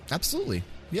 Absolutely,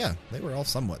 yeah, they were all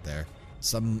somewhat there.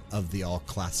 Some of the all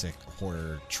classic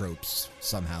horror tropes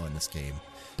somehow in this game,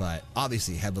 but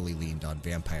obviously heavily leaned on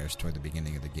vampires toward the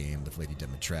beginning of the game with Lady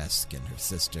Dimitrescu and her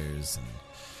sisters, and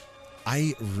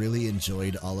I really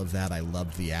enjoyed all of that. I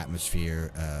loved the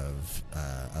atmosphere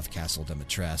of Castle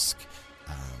Dimitrescu.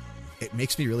 It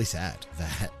makes me really sad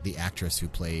that the actress who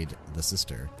played the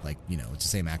sister, like, you know, it's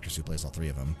the same actress who plays all three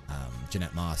of them,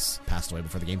 Jeanette Moss, passed away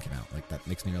before the game came out. Like, that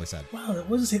makes me really sad. Wow, that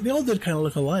was they all did kind of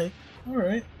look alike. All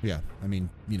right. Yeah, I mean,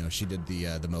 you know, she did the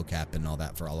mocap and all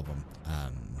that for all of them,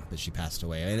 but she passed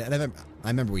away. And I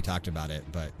remember we talked about it,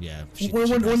 but yeah.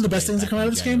 One of the best things that come out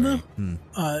of this game,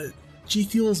 though, G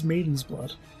Fuel's Maiden's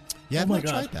Blood. Yeah, I've not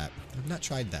tried that. I've not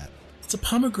tried that. It's a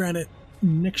pomegranate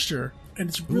mixture, and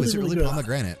it's really, is it really good.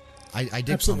 Pomegranate? I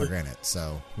did pomegranate,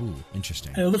 so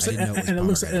interesting. And it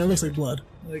looks like blood.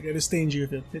 Like it stains you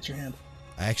if it hits your hand.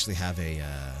 I actually have a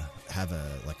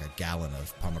gallon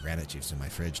of pomegranate juice in my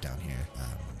fridge down here.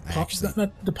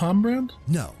 Not the Palm brand?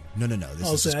 No. This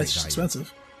is just that's great value.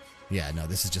 expensive. Yeah, no,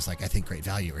 this is just like I think great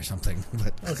value or something.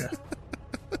 But okay.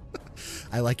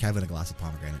 I like having a glass of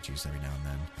pomegranate juice every now and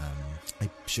then. I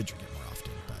should drink it more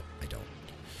often, but I don't.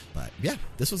 But yeah,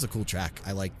 this was a cool track.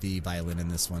 I like the violin in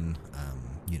this one.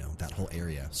 You know, that whole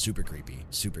area, super creepy,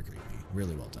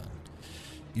 really well done.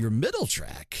 Your middle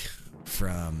track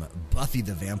from Buffy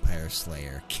the Vampire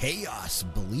Slayer, Chaos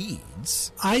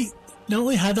Bleeds. I not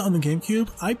only had that on the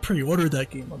GameCube, I pre-ordered that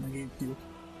game on the GameCube.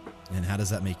 And how does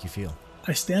that make you feel?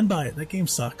 I stand by it. That game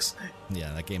sucks.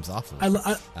 Yeah, that game's awful. I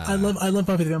love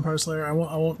Buffy the Vampire Slayer. I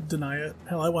won't deny it.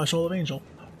 Hell, I watched all of Angel,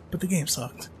 but the game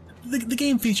sucked. The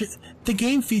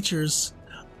game features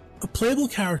a playable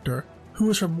character who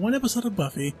was from one episode of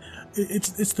Buffy.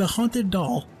 It's the haunted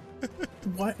doll.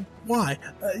 Why?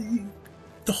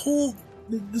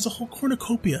 There's a whole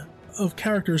cornucopia of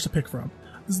characters to pick from.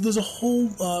 There's a whole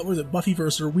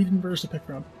Buffyverse or Whedonverse to pick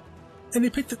from, and they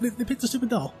picked the stupid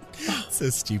doll. So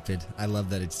stupid. I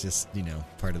love that it's just, you know,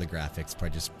 part of the graphics,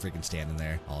 part just freaking standing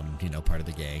there, all, you know, part of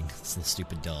the gang. It's a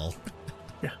stupid doll.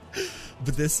 Yeah.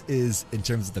 But this is, in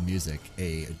terms of the music,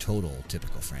 a total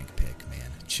typical Frank pick, man.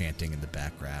 Chanting in the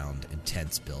background,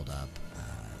 intense build up.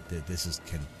 This is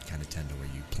can kind of tend to where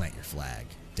you plant your flag.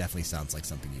 Definitely sounds like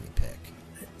something you would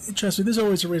pick. Trust me, there's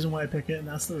always a reason why I pick it, and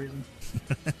that's the reason.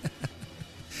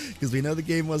 Because we know the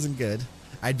game wasn't good.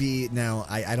 I don't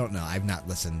know. I've not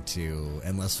listened to,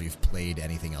 unless we've played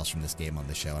anything else from this game on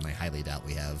the show, and I highly doubt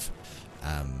we have.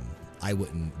 I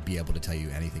wouldn't be able to tell you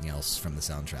anything else from the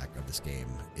soundtrack of this game.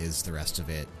 Is the rest of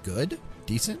it good?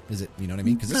 Decent? Is it, you know what I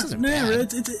mean? Because this isn't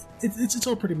bad. It's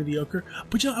all pretty mediocre.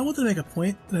 But, you know, I wanted to make a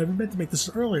point, and I meant to make this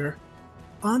earlier.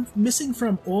 Missing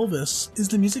from all this is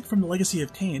the music from The Legacy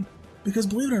of Kain. Because,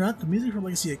 believe it or not, the music from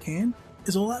Legacy of Kain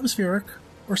is all atmospheric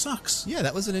or sucks. Yeah,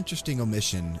 that was an interesting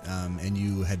omission, and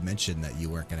you had mentioned that you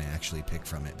weren't going to actually pick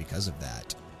from it because of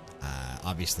that.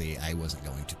 Obviously, I wasn't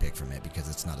going to pick from it because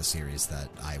it's not a series that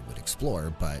I would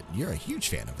explore, but you're a huge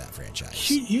fan of that franchise.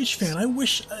 Huge fan. I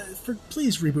wish,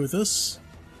 please reboot this.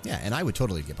 Yeah, and I would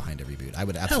totally get behind a reboot. I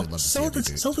would absolutely love to see a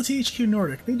reboot. Sell to THQ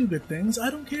Nordic. They do good things. I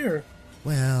don't care.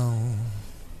 Well,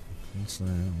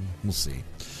 we'll see.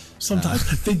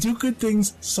 Sometimes. They do good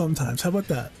things sometimes. How about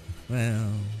that?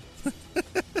 Well.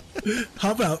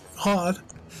 How about Hod?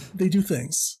 They do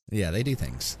things. Yeah, they do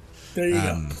things. There you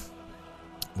go.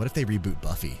 What if they reboot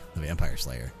Buffy the Vampire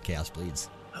Slayer? Chaos Bleeds.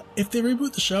 If they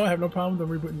reboot the show, I have no problem with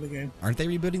them rebooting the game. Aren't they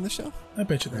rebooting the show? I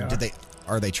bet you they are. Did they?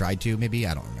 Are they tried to? Maybe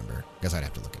I don't remember. Guess I'd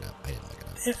have to look it up. I didn't look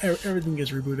it up. Everything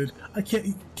gets rebooted. I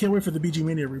can't wait for the BG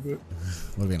Mania reboot.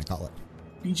 What are we gonna call it?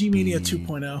 BG Mania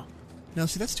 2.0. No,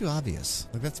 see, that's too obvious.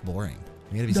 Like that's boring.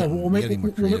 You gotta be No, something- we'll you gotta be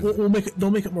more creative. we'll make it.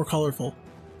 They'll make it more colorful,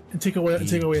 and take away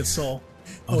its soul.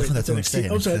 Oh, wait, that's what I'm NXT.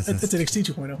 saying. Oh, sorry, it's NXT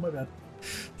 2.0. My bad.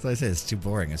 So I say it's too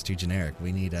boring. It's too generic.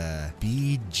 We need a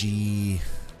BG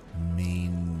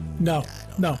main. No, I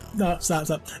don't no, know. no.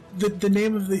 Stop. The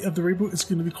name of the reboot is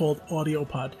going to be called Audio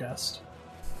Podcast.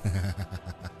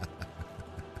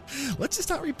 Let's just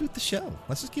not reboot the show.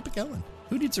 Let's just keep it going.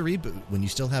 Who needs a reboot when you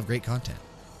still have great content?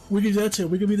 We could do that too.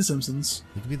 We could be The Simpsons.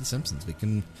 We could be The Simpsons. We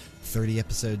can 30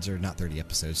 episodes, or not 30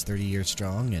 episodes, 30 years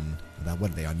strong, and about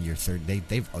what are they on year 30?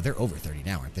 They're over 30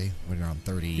 now, aren't they? When they're on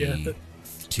 30. Yeah,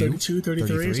 32, 33,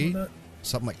 something like that.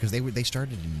 Something like, because they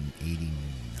started in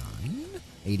 89,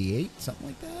 88, something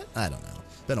like that. I don't know.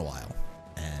 Been a while.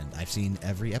 And I've seen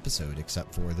every episode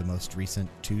except for the most recent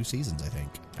 2 seasons, I think.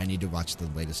 I need to watch the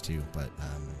latest 2, but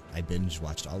I binge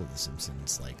watched all of The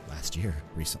Simpsons like last year,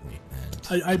 recently.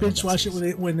 And I love binge that watched it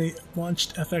series. when they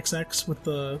launched FXX with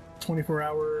the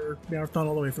 24-hour marathon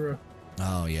all the way through.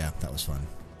 Oh yeah, that was fun.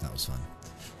 That was fun.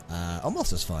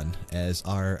 Almost as fun as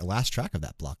our last track of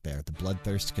that block there, the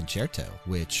Bloodthirst Concerto,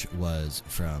 which was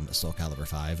from Soul Calibur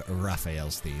 5,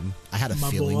 Raphael's theme. I had a My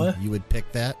feeling boy. you would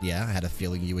pick that. Yeah, I had a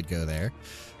feeling you would go there.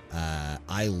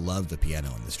 I love the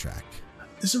piano in this track.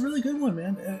 It's a really good one,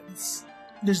 man.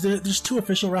 There's 2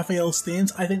 official Raphael's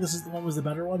themes. I think this is the one was the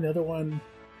better one. The other one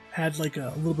had like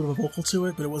a little bit of a vocal to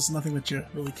it, but it was nothing that you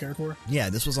really cared for. Yeah,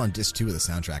 this was on disc 2 of the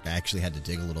soundtrack. I actually had to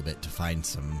dig a little bit to find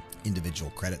some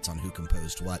individual credits on who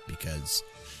composed what, because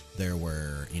there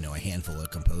were, a handful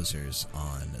of composers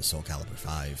on Soul Calibur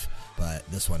 5, but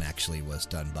this one actually was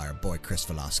done by our boy Chris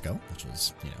Velasco, which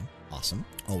was, awesome.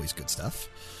 Always good stuff.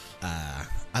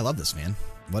 I love this, man.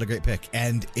 What a great pick.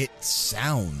 And it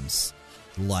sounds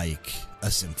like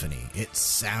a symphony. It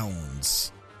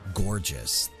sounds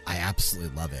gorgeous. I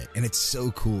absolutely love it. And it's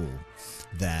so cool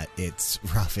that it's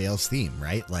Raphael's theme,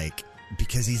 right? Like,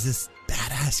 because he's this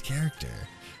badass character.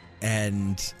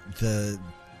 And the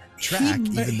track,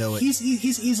 even though he's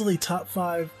easily top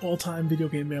 5 all-time video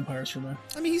game vampires for me.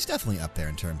 I mean, he's definitely up there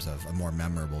in terms of a more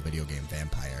memorable video game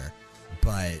vampire.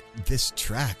 But this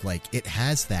track, like, it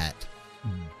has that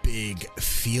big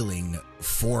feeling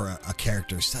for a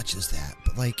character such as that.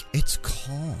 But, like, it's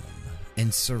calm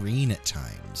and serene at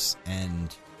times.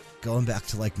 And going back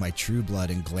to, like, my True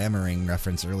Blood and Glamoring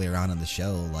reference earlier on in the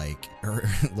show, like,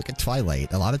 look at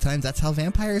Twilight. A lot of times that's how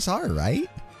vampires are, right?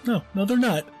 No, they're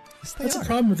not. Yes, they That's are. a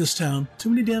problem with this town. Too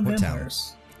many damn What town?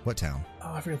 vampires. What town?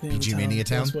 Oh, I forget the name of the BG town. Mania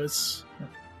town? Was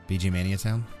BG Mania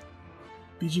Town?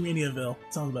 BG Maniaville.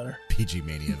 Sounds better. PG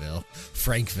Maniaville,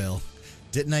 Frankville.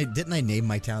 Didn't I name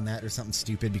my town that or something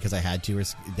stupid because I had to? Or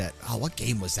that? Oh, what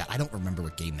game was that? I don't remember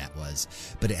what game that was,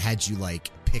 but it had you like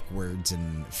pick words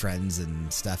and friends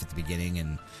and stuff at the beginning,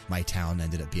 and my town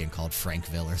ended up being called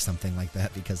Frankville or something like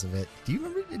that because of it. Do you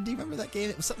remember that game?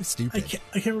 It was something stupid.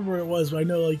 I can't remember what it was, but I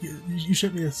know like you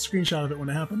showed me a screenshot of it when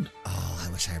it happened. Oh,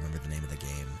 I wish I remembered the name of the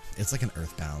game. It's like an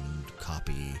Earthbound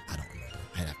copy. I don't remember.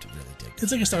 I'd have to really dig.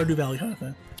 It's like a Stardew Valley kind of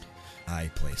thing. I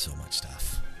play so much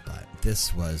stuff, but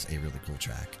this was a really cool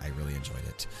track. I really enjoyed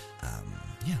it.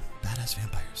 Yeah, badass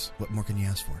vampires. What more can you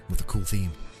ask for? With a cool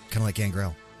theme. Kind of like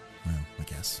Gangrel. Well, I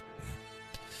guess.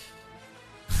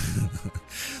 Yeah.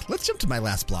 Let's jump to my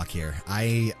last block here.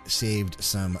 I saved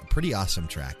some pretty awesome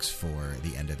tracks for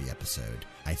the end of the episode.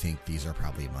 I think these are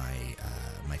probably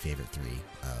my favorite 3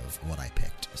 of what I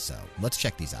picked. So let's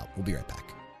check these out. We'll be right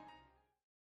back.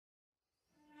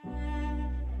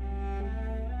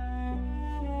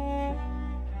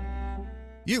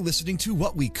 You're listening to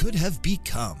What We Could Have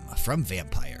Become from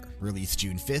Vampire, released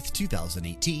June 5th,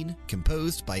 2018,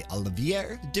 composed by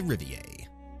Olivier de Riviere.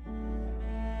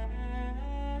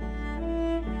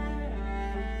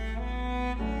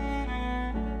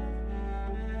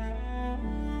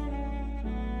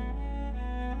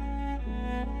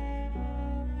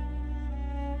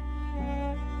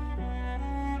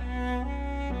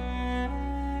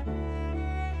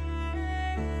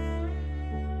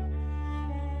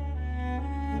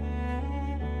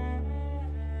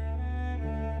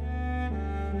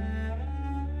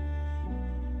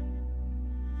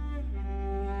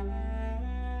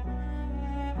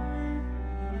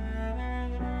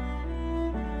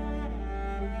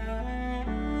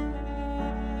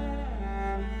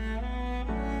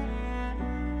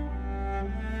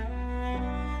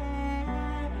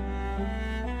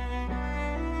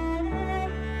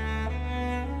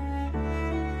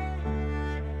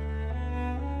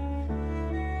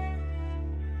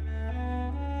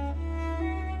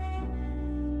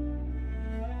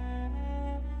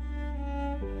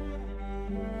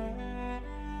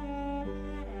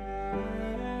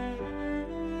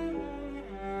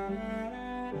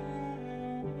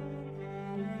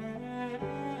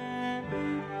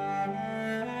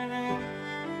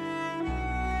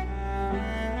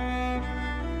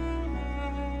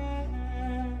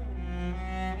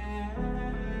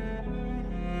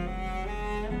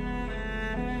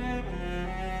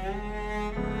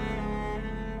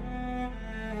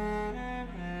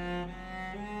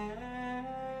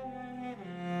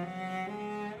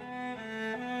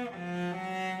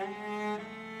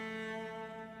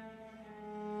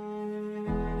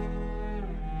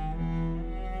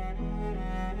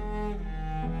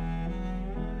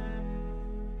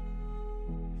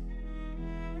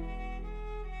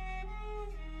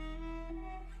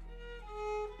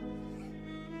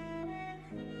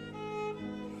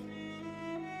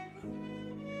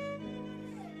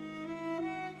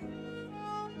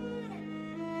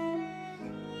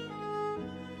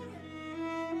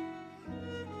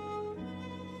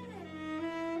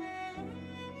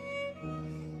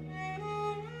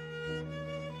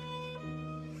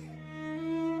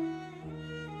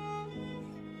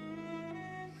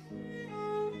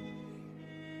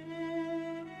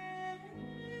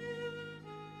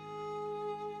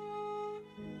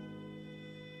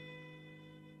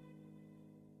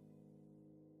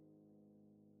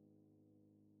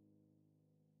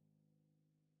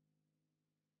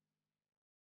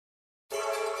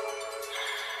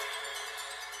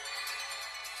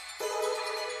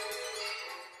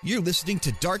 You're listening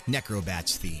to Dark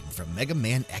Necrobat's theme from Mega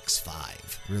Man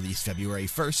X5, released February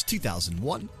 1st,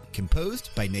 2001,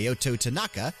 composed by Naoto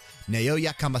Tanaka,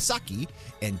 Naoya Kamasaki,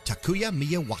 and Takuya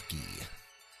Miyawaki.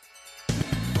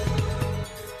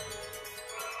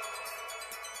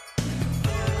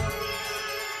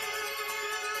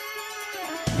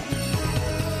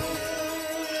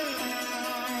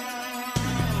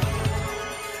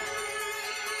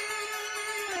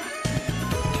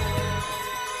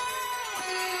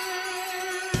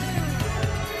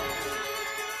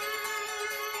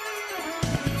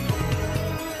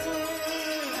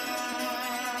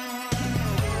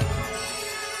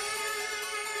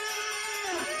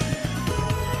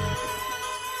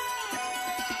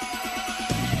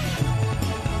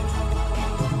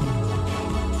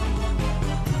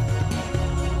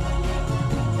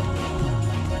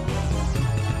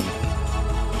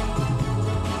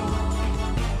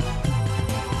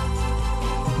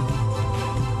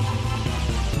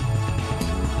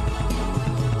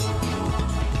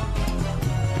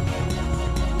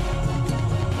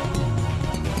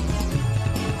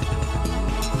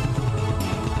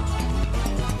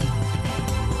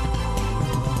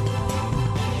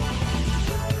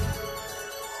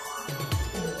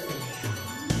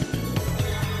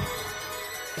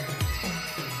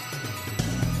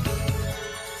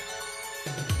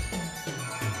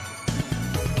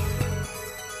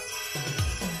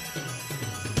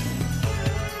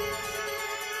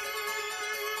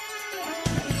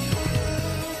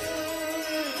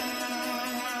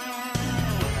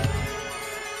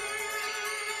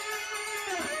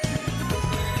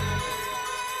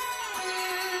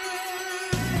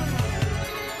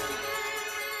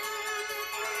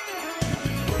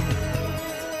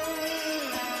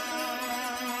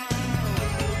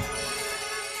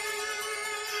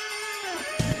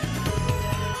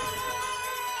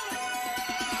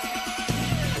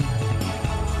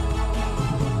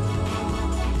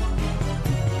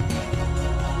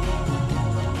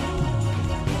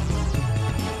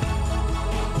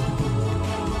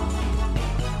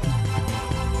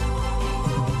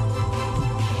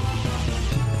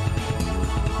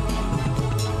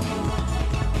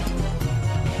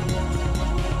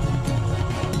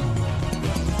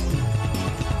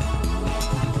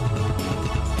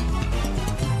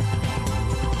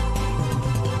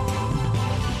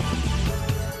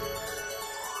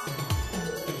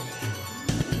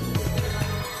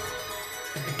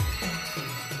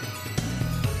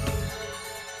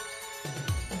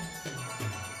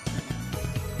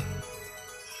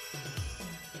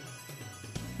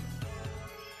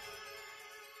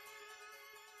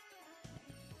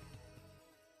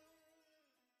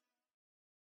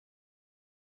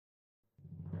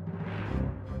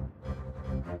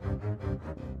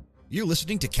 You're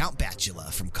listening to Count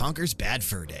Batula from Conker's Bad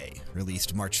Fur Day,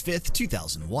 released March 5th,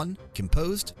 2001,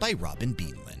 composed by Robin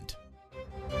Beanland.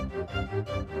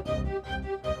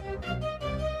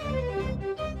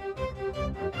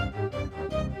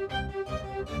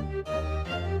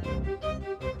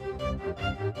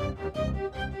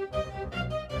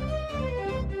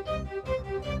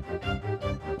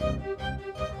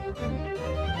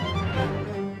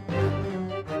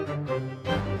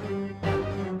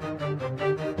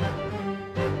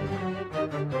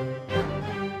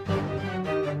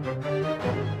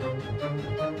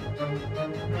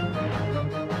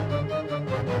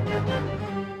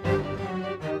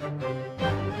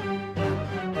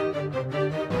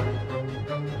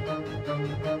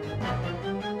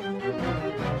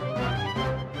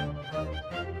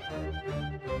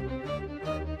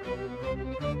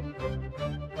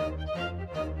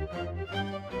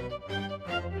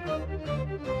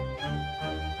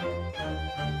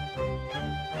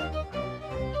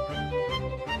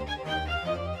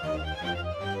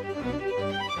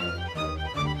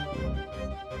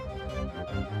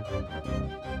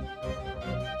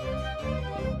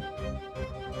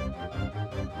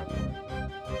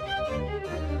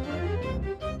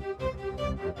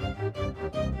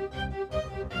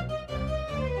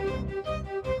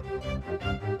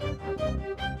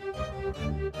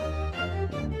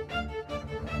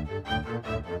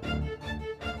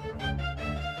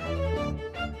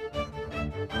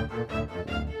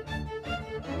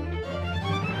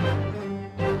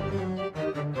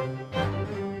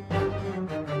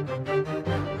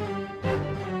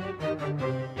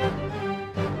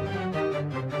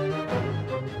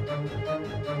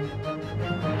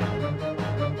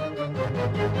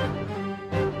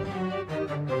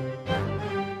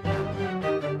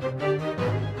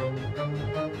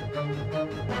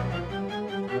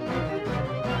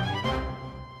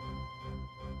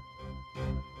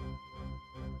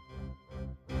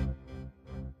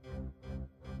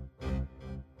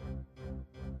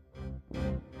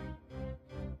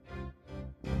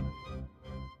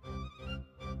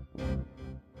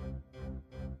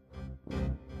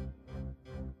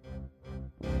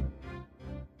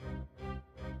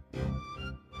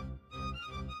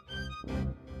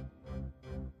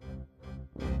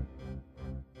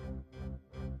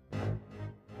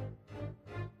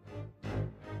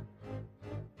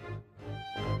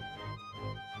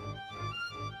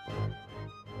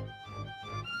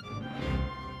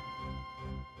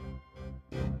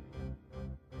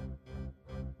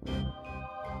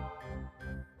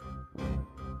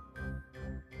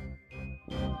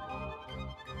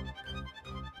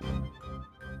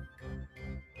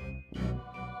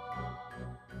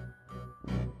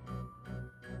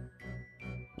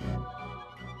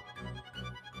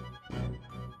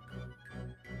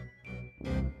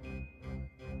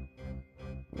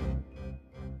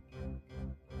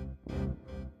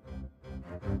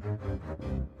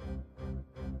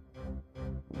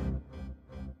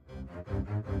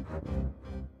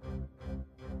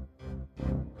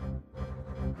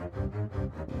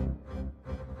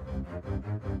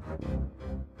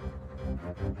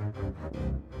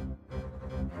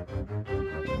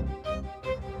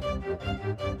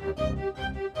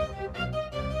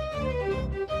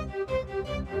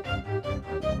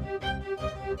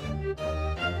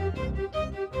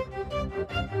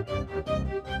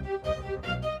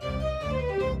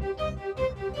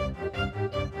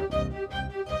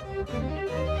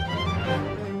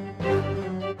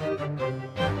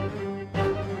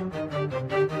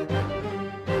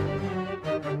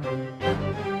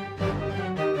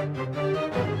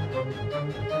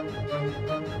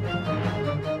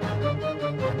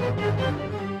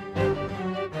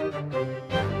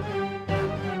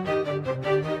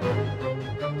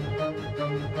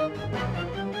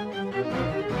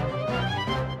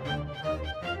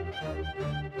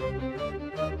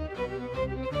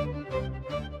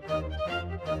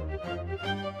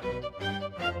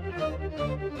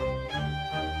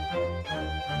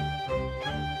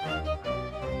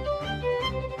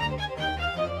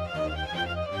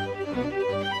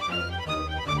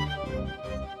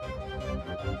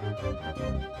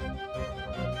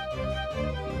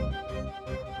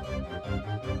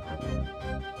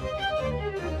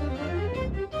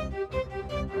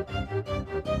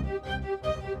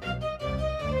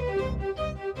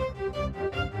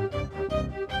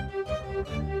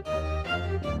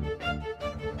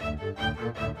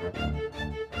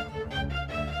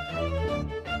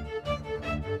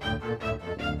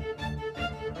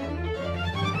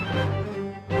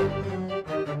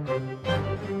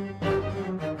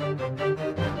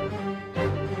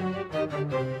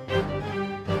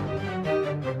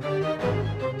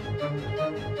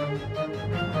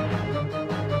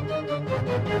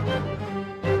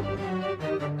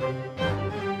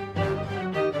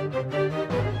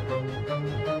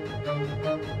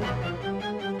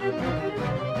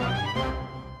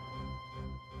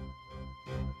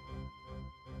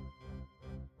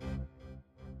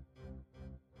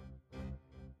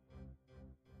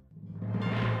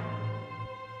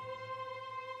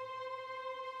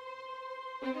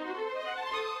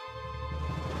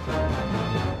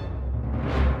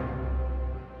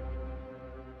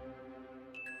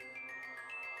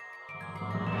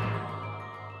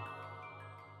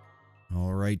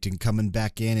 All right, and coming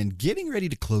back in and getting ready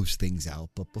to close things out.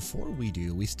 But before we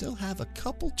do, we still have a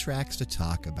couple tracks to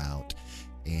talk about.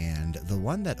 And the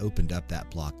one that opened up that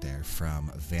block there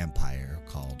from Vampire,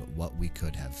 called What We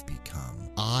Could Have Become.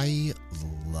 I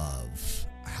love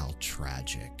how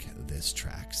tragic this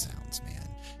track sounds, man.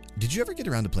 Did you ever get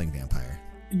around to playing Vampire?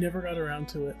 Never got around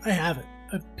to it. I haven't.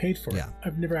 I've paid for it.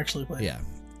 I've never actually played it.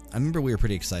 I remember we were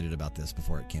pretty excited about this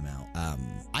before it came out.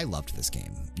 I loved this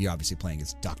game. You're obviously playing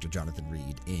as Dr. Jonathan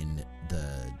Reed in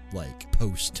the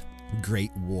post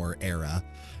Great War era.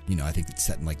 You know, I think it's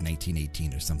set in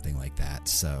 1918 or something like that.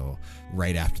 So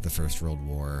right after the First World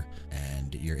War,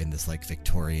 and you're in this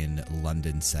Victorian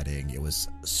London setting. It was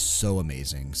so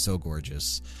amazing, so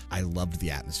gorgeous. I loved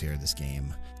the atmosphere of this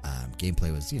game.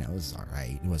 Gameplay was, it was all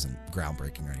right. It wasn't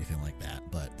groundbreaking or anything like that,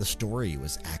 but the story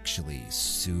was actually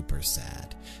super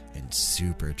sad and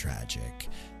super tragic.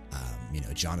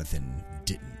 Jonathan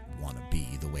didn't want to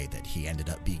be the way that he ended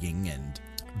up being, and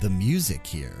the music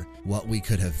here, What We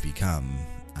Could Have Become,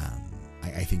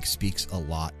 I think speaks a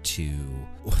lot to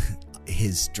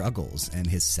his struggles and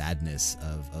his sadness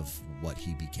of what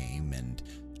he became. And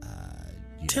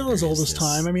tale as old as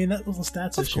time. I mean, that was a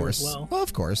stats issue as well.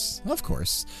 Of course.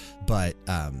 But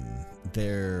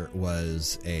there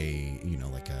was a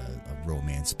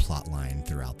romance plot line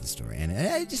throughout the story, and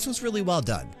it just was really well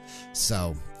done.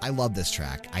 So I love this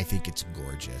track. I think it's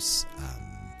gorgeous.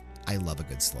 I love a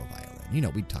good slow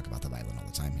violin. We talk about the violin all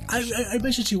the time. I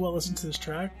mentioned you well listened to this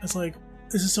track. It's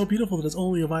this is so beautiful that it's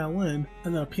only a violin,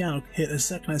 and then a piano hit a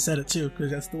second I said it too,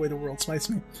 because that's the way the world smites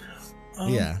me.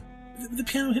 The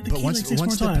piano hit the key 6 more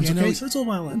times, okay? So it's all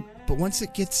violin. But once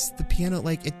it gets the piano,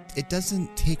 it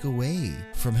doesn't take away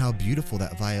from how beautiful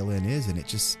that violin is, and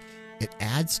it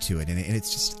adds to it, and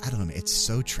it's just, I don't know, it's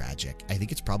so tragic. I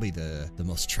think it's probably the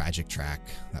most tragic track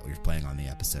that we were playing on the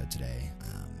episode today.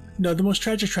 No, the most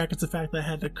tragic track is the fact that I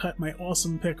had to cut my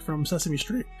awesome pick from Sesame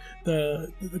Street,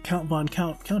 the Count Von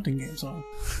Count counting game song.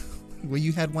 Well,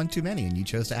 you had one too many, and you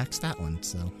chose to axe that one,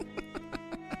 so...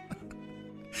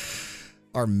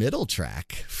 Our middle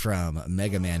track from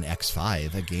Mega Man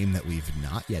X5, a game that we've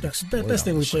not yet explored. Best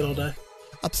thing we played all day.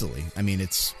 Absolutely. I mean,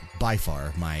 it's by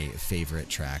far my favorite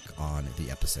track on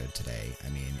the episode today. I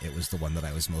mean, it was the one that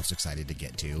I was most excited to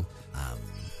get to.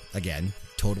 Again,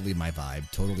 totally my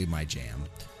vibe, totally my jam.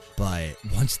 But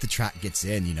once the track gets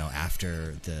in, you know,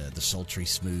 after the sultry,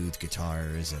 smooth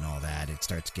guitars and all that, it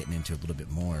starts getting into a little bit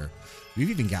more. We've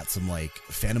even got some, like,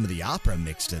 Phantom of the Opera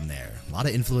mixed in there. A lot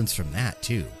of influence from that,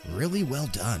 too. Really well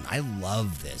done. I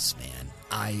love this, man.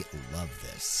 I love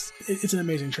this. It's an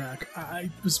amazing track. I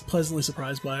was pleasantly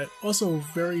surprised by it. Also,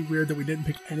 very weird that we didn't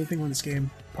pick anything from this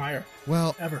game prior.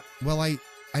 Well, ever. Well,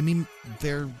 I mean,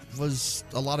 there was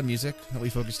a lot of music that we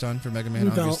focused on for Mega Man,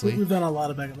 obviously. We've done a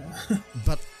lot of Mega Man.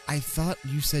 But I thought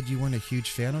you said you weren't a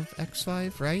huge fan of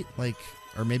X5, right? Like,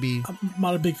 or maybe... I'm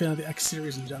not a big fan of the X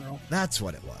series in general. That's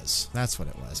what it was. That's what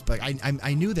it was. But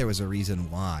I knew there was a reason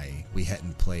why we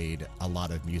hadn't played a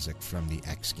lot of music from the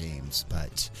X games.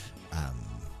 But,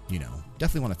 you know,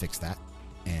 definitely want to fix that.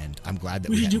 And I'm glad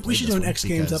that we should do an X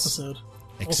Games episode.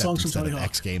 Except instead of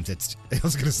X Games, I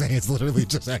was going to say it's literally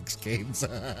just X Games.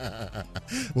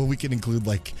 Well, we can include,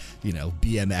 like, you know,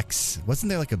 BMX. Wasn't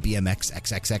there like a BMX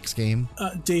XXX game?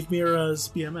 Dave Mira's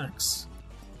BMX.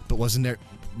 But wasn't there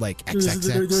like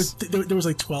XXX? There was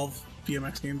like 12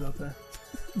 BMX games out there.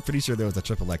 I'm pretty sure there was a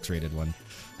triple X rated one.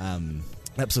 I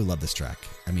absolutely love this track.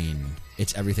 I mean,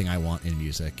 it's everything I want in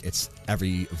music. It's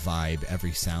every vibe,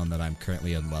 every sound that I'm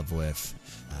currently in love with.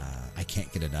 I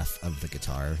can't get enough of the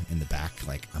guitar in the back.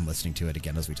 Like, I'm listening to it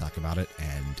again as we talk about it,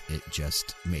 and it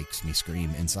just makes me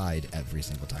scream inside every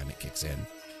single time it kicks in.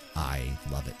 I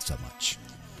love it so much.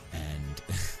 And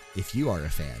if you are a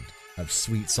fan of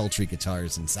sweet, sultry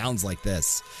guitars and sounds like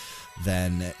this,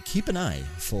 then keep an eye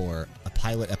for a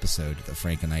pilot episode that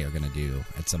Frank and I are going to do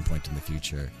at some point in the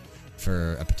future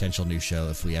for a potential new show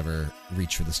if we ever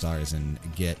reach for the stars and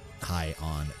get high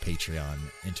on Patreon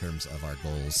in terms of our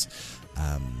goals.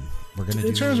 We're going to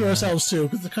in terms of ourselves too,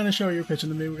 because the kind of show you're pitching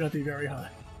to me, we're going to be very high.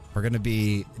 We're going to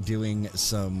be doing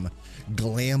some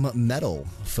glam metal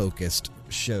focused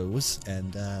shows,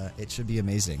 and it should be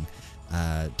amazing.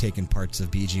 Taking parts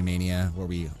of BG Mania where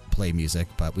we play music,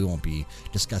 but we won't be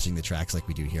discussing the tracks like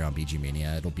we do here on BG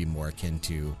Mania. It'll be more akin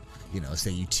to, you know,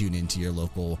 say you tune into your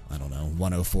local, I don't know,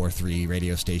 104.3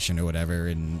 radio station or whatever,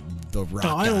 and the rock.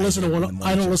 No, I don't listen to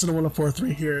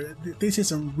 104.3 here. They say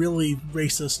some really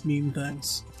racist, mean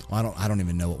things. Well, I don't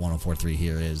even know what 104.3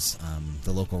 here is.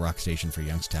 The local rock station for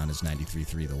Youngstown is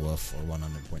 93.3 The Wolf or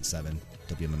 100.7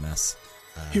 WMMS.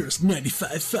 Here's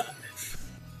 95.5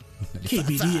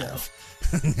 KBDF.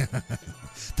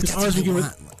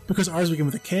 Because ours begin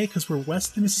with a K, because we're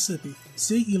west of Mississippi.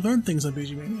 See, you learn things on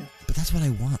BG Mania. But that's what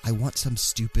I want. I want some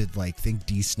stupid, like, think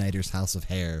Dee Snider's House of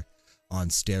Hair on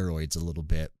steroids a little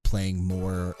bit, playing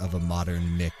more of a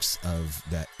modern mix of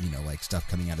that, you know, like stuff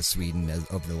coming out of Sweden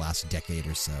over the last decade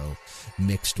or so,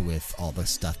 mixed with all the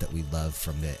stuff that we love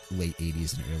from the late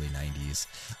 80s and early 90s.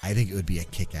 I think it would be a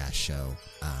kick-ass show.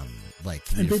 Like,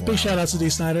 and big shout out to Dee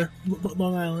Snider,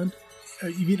 Long Island.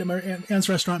 You've eaten at Anne's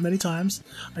restaurant many times.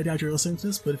 I doubt you're listening to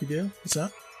this, but if you do, what's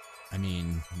up? I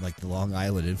mean, like, the Long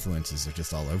Island influences are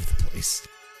just all over the place.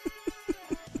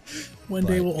 One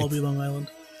day we'll all be Long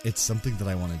Island. It's something that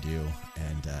I want to do,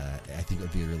 and I think it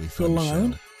would be a really fun show. Long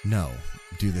Island? No,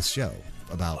 do this show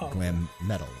about glam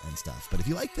metal and stuff. But if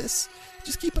you like this,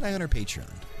 just keep an eye on our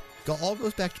Patreon. All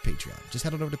goes back to Patreon. Just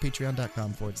head on over to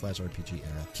patreon.com/RPG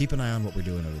era. Keep an eye on what we're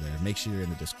doing over there. Make sure you're in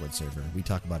the Discord server. We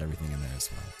talk about everything in there as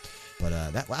well.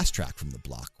 But that last track from the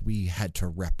block, we had to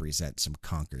represent some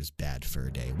Conker's Bad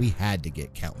Fur Day. We had to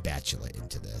get Count Batula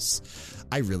into this.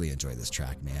 I really enjoy this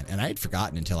track, man. And I had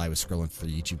forgotten until I was scrolling through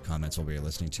the YouTube comments while we were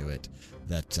listening to it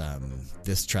that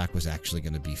this track was actually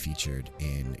going to be featured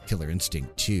in Killer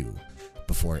Instinct 2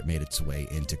 before it made its way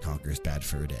into Conker's Bad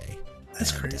Fur Day.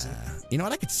 That's crazy. You know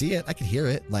what? I could see it. I could hear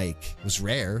it. Like, it was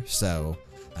rare, so...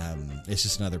 it's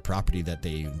just another property that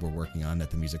they were working on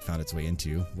that the music found its way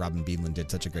into. Robin Beadland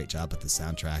did such a great job with the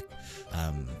soundtrack.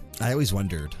 I always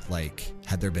wondered, like,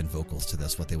 had there been vocals to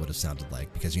this, what they would have sounded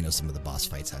like, because, you know, some of the boss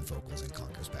fights have vocals in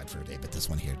Conker's Bad Fur Day, but this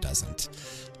one here doesn't.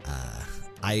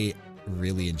 I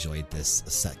really enjoyed this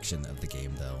section of the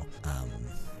game, though.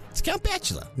 It's Count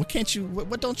Batula.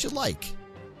 What don't you like?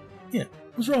 Yeah,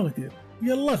 what's wrong with you? You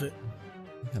gotta love it.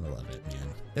 I gotta love it, man.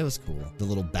 It was cool. The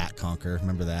little bat conker,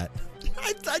 remember that?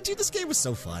 Dude, this game was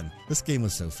so fun. This game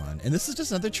was so fun. And this is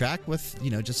just another track with,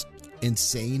 you know, just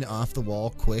insane off-the-wall,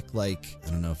 quick, like, I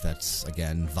don't know if that's,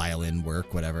 again, violin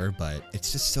work, whatever, but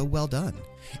it's just so well done.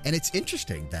 And it's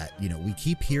interesting that, you know, we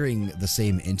keep hearing the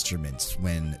same instruments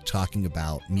when talking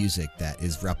about music that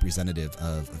is representative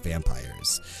of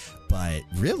vampires. But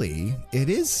really, it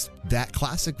is that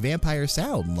classic vampire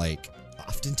sound, like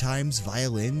oftentimes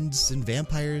violins and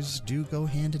vampires do go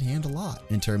hand in hand a lot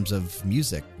in terms of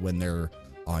music when they're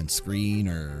on screen,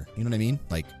 or you know what I mean?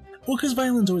 Like, well, because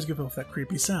violins always give off that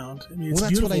creepy sound. I mean, it's well,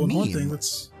 that's beautiful what I and mean. haunting.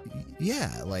 That's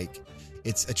Yeah, like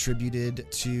it's attributed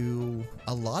to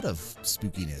a lot of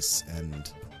spookiness,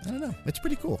 and I don't know. It's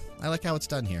pretty cool. I like how it's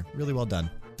done here. Really well done.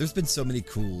 There's been so many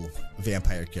cool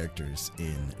vampire characters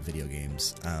in video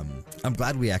games. I'm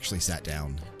glad we actually sat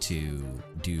down to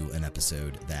do an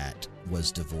episode that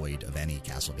was devoid of any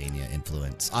Castlevania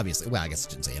influence. Obviously, well, I guess I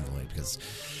shouldn't say influence because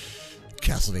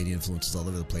Castlevania influences all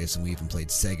over the place, and we even played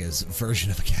Sega's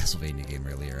version of a Castlevania game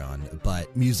earlier on.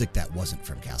 But music that wasn't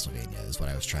from Castlevania is what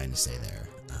I was trying to say there.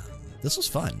 This was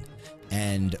fun.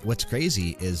 And what's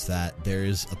crazy is that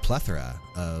there's a plethora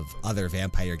of other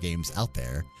vampire games out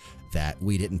there that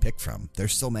we didn't pick from.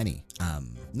 There's so many.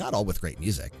 Not all with great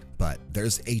music, but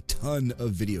there's a ton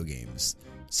of video games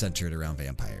centered around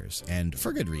vampires. And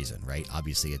for good reason, right?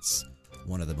 Obviously, it's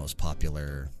one of the most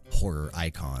popular horror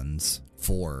icons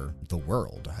for the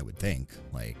world, I would think.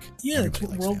 Like, yeah, it's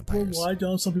everybody likes vampires.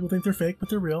 worldwide. Some people think they're fake, but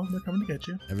they're real. They're coming to get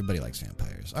you. Everybody likes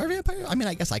vampires. Are vampires? I mean,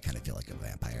 I guess I kind of feel like a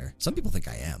vampire. Some people think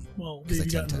I am. Well, 'Cause I maybe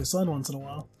you got tend into to- the sun once in a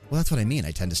while. Well, that's what I mean.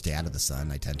 I tend to stay out of the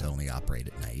sun. I tend to only operate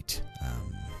at night.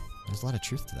 There's a lot of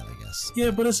truth to that, I guess.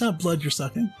 Yeah, but it's not blood you're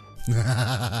sucking.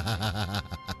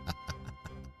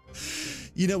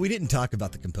 You know, we didn't talk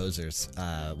about the composers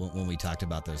when we talked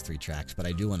about those 3 tracks, but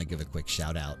I do want to give a quick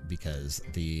shout out because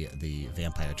the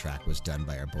vampire track was done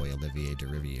by our boy Olivier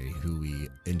Derivier, who we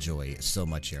enjoy so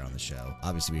much here on the show.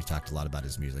 Obviously, we've talked a lot about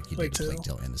his music. He did Plague Plague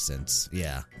Tale Innocence.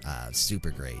 Yeah,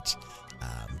 super great.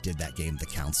 Did that game, The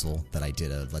Council, that I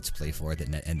did a Let's Play for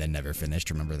and then never finished.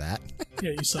 Remember that?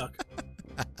 Yeah, you suck.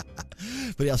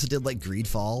 But he also did like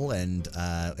Greedfall, and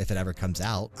if it ever comes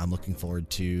out, I'm looking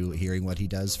forward to hearing what he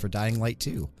does for Dying Light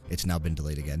 2. It's now been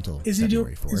delayed again till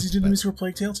February 4th. Is he doing the music for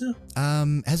Plague Tale too?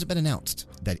 Hasn't been announced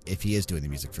that if he is doing the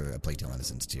music for Plague Tale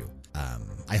Innocence 2.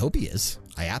 I hope he is.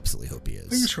 I absolutely hope he is.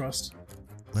 Fingers crossed.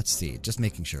 Let's see, just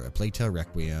making sure. A Plague Tale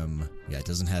Requiem. Yeah, it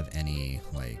doesn't have any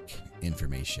like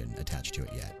information attached to it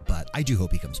yet, but I do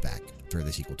hope he comes back for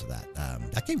the sequel to that.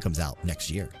 That game comes out next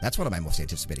year. That's one of my most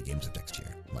anticipated games of next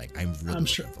year. Like, I'm really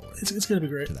sure looking forward it's going to be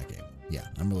great. to that game. Yeah,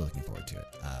 I'm really looking forward to it.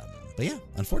 But yeah,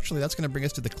 unfortunately, that's going to bring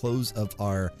us to the close of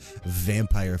our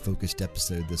vampire-focused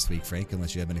episode this week, Frank,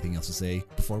 unless you have anything else to say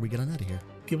before we get on out of here.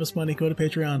 Give us money. Go to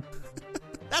Patreon.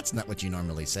 That's not what you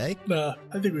normally say. Nah,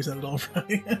 I think we said it all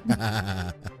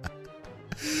right.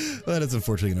 Well, that is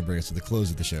unfortunately going to bring us to the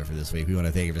close of the show for this week. We want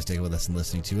to thank you for staying with us and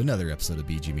listening to another episode of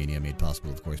BG Mania, made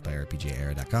possible, of course, by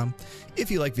RPGera.com.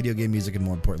 If you like video game music, and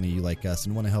more importantly, you like us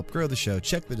and want to help grow the show,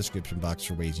 check the description box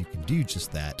for ways you can do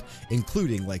just that,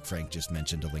 including, like Frank just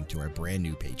mentioned, a link to our brand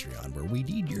new Patreon, where we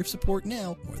need your support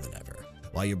now more than ever.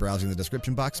 While you're browsing the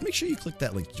description box, make sure you click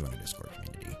that link to join our Discord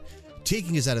community.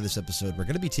 Taking us out of this episode, we're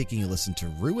going to be taking a listen to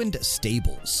Ruined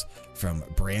Stables from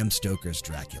Bram Stoker's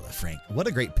Dracula. Frank, what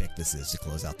a great pick this is to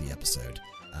close out the episode.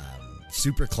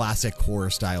 Super classic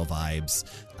horror style vibes.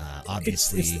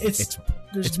 Obviously, it's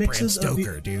Bram mixes of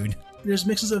Stoker, dude. There's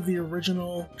mixes of the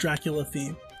original Dracula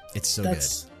theme. It's so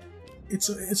That's it's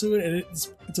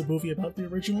a movie about the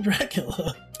original Dracula.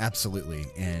 good. Absolutely.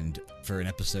 And for an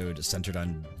episode centered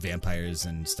on vampires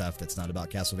and stuff that's not about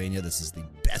Castlevania, this is the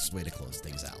best way to close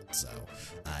things out. So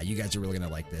you guys are really going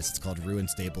to like this. It's called Ruined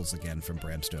Stables, again, from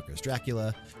Bram Stoker's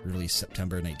Dracula, released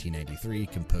September 1993,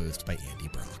 composed by Andy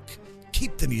Brock.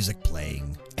 Keep the music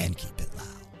playing and keep it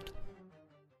loud.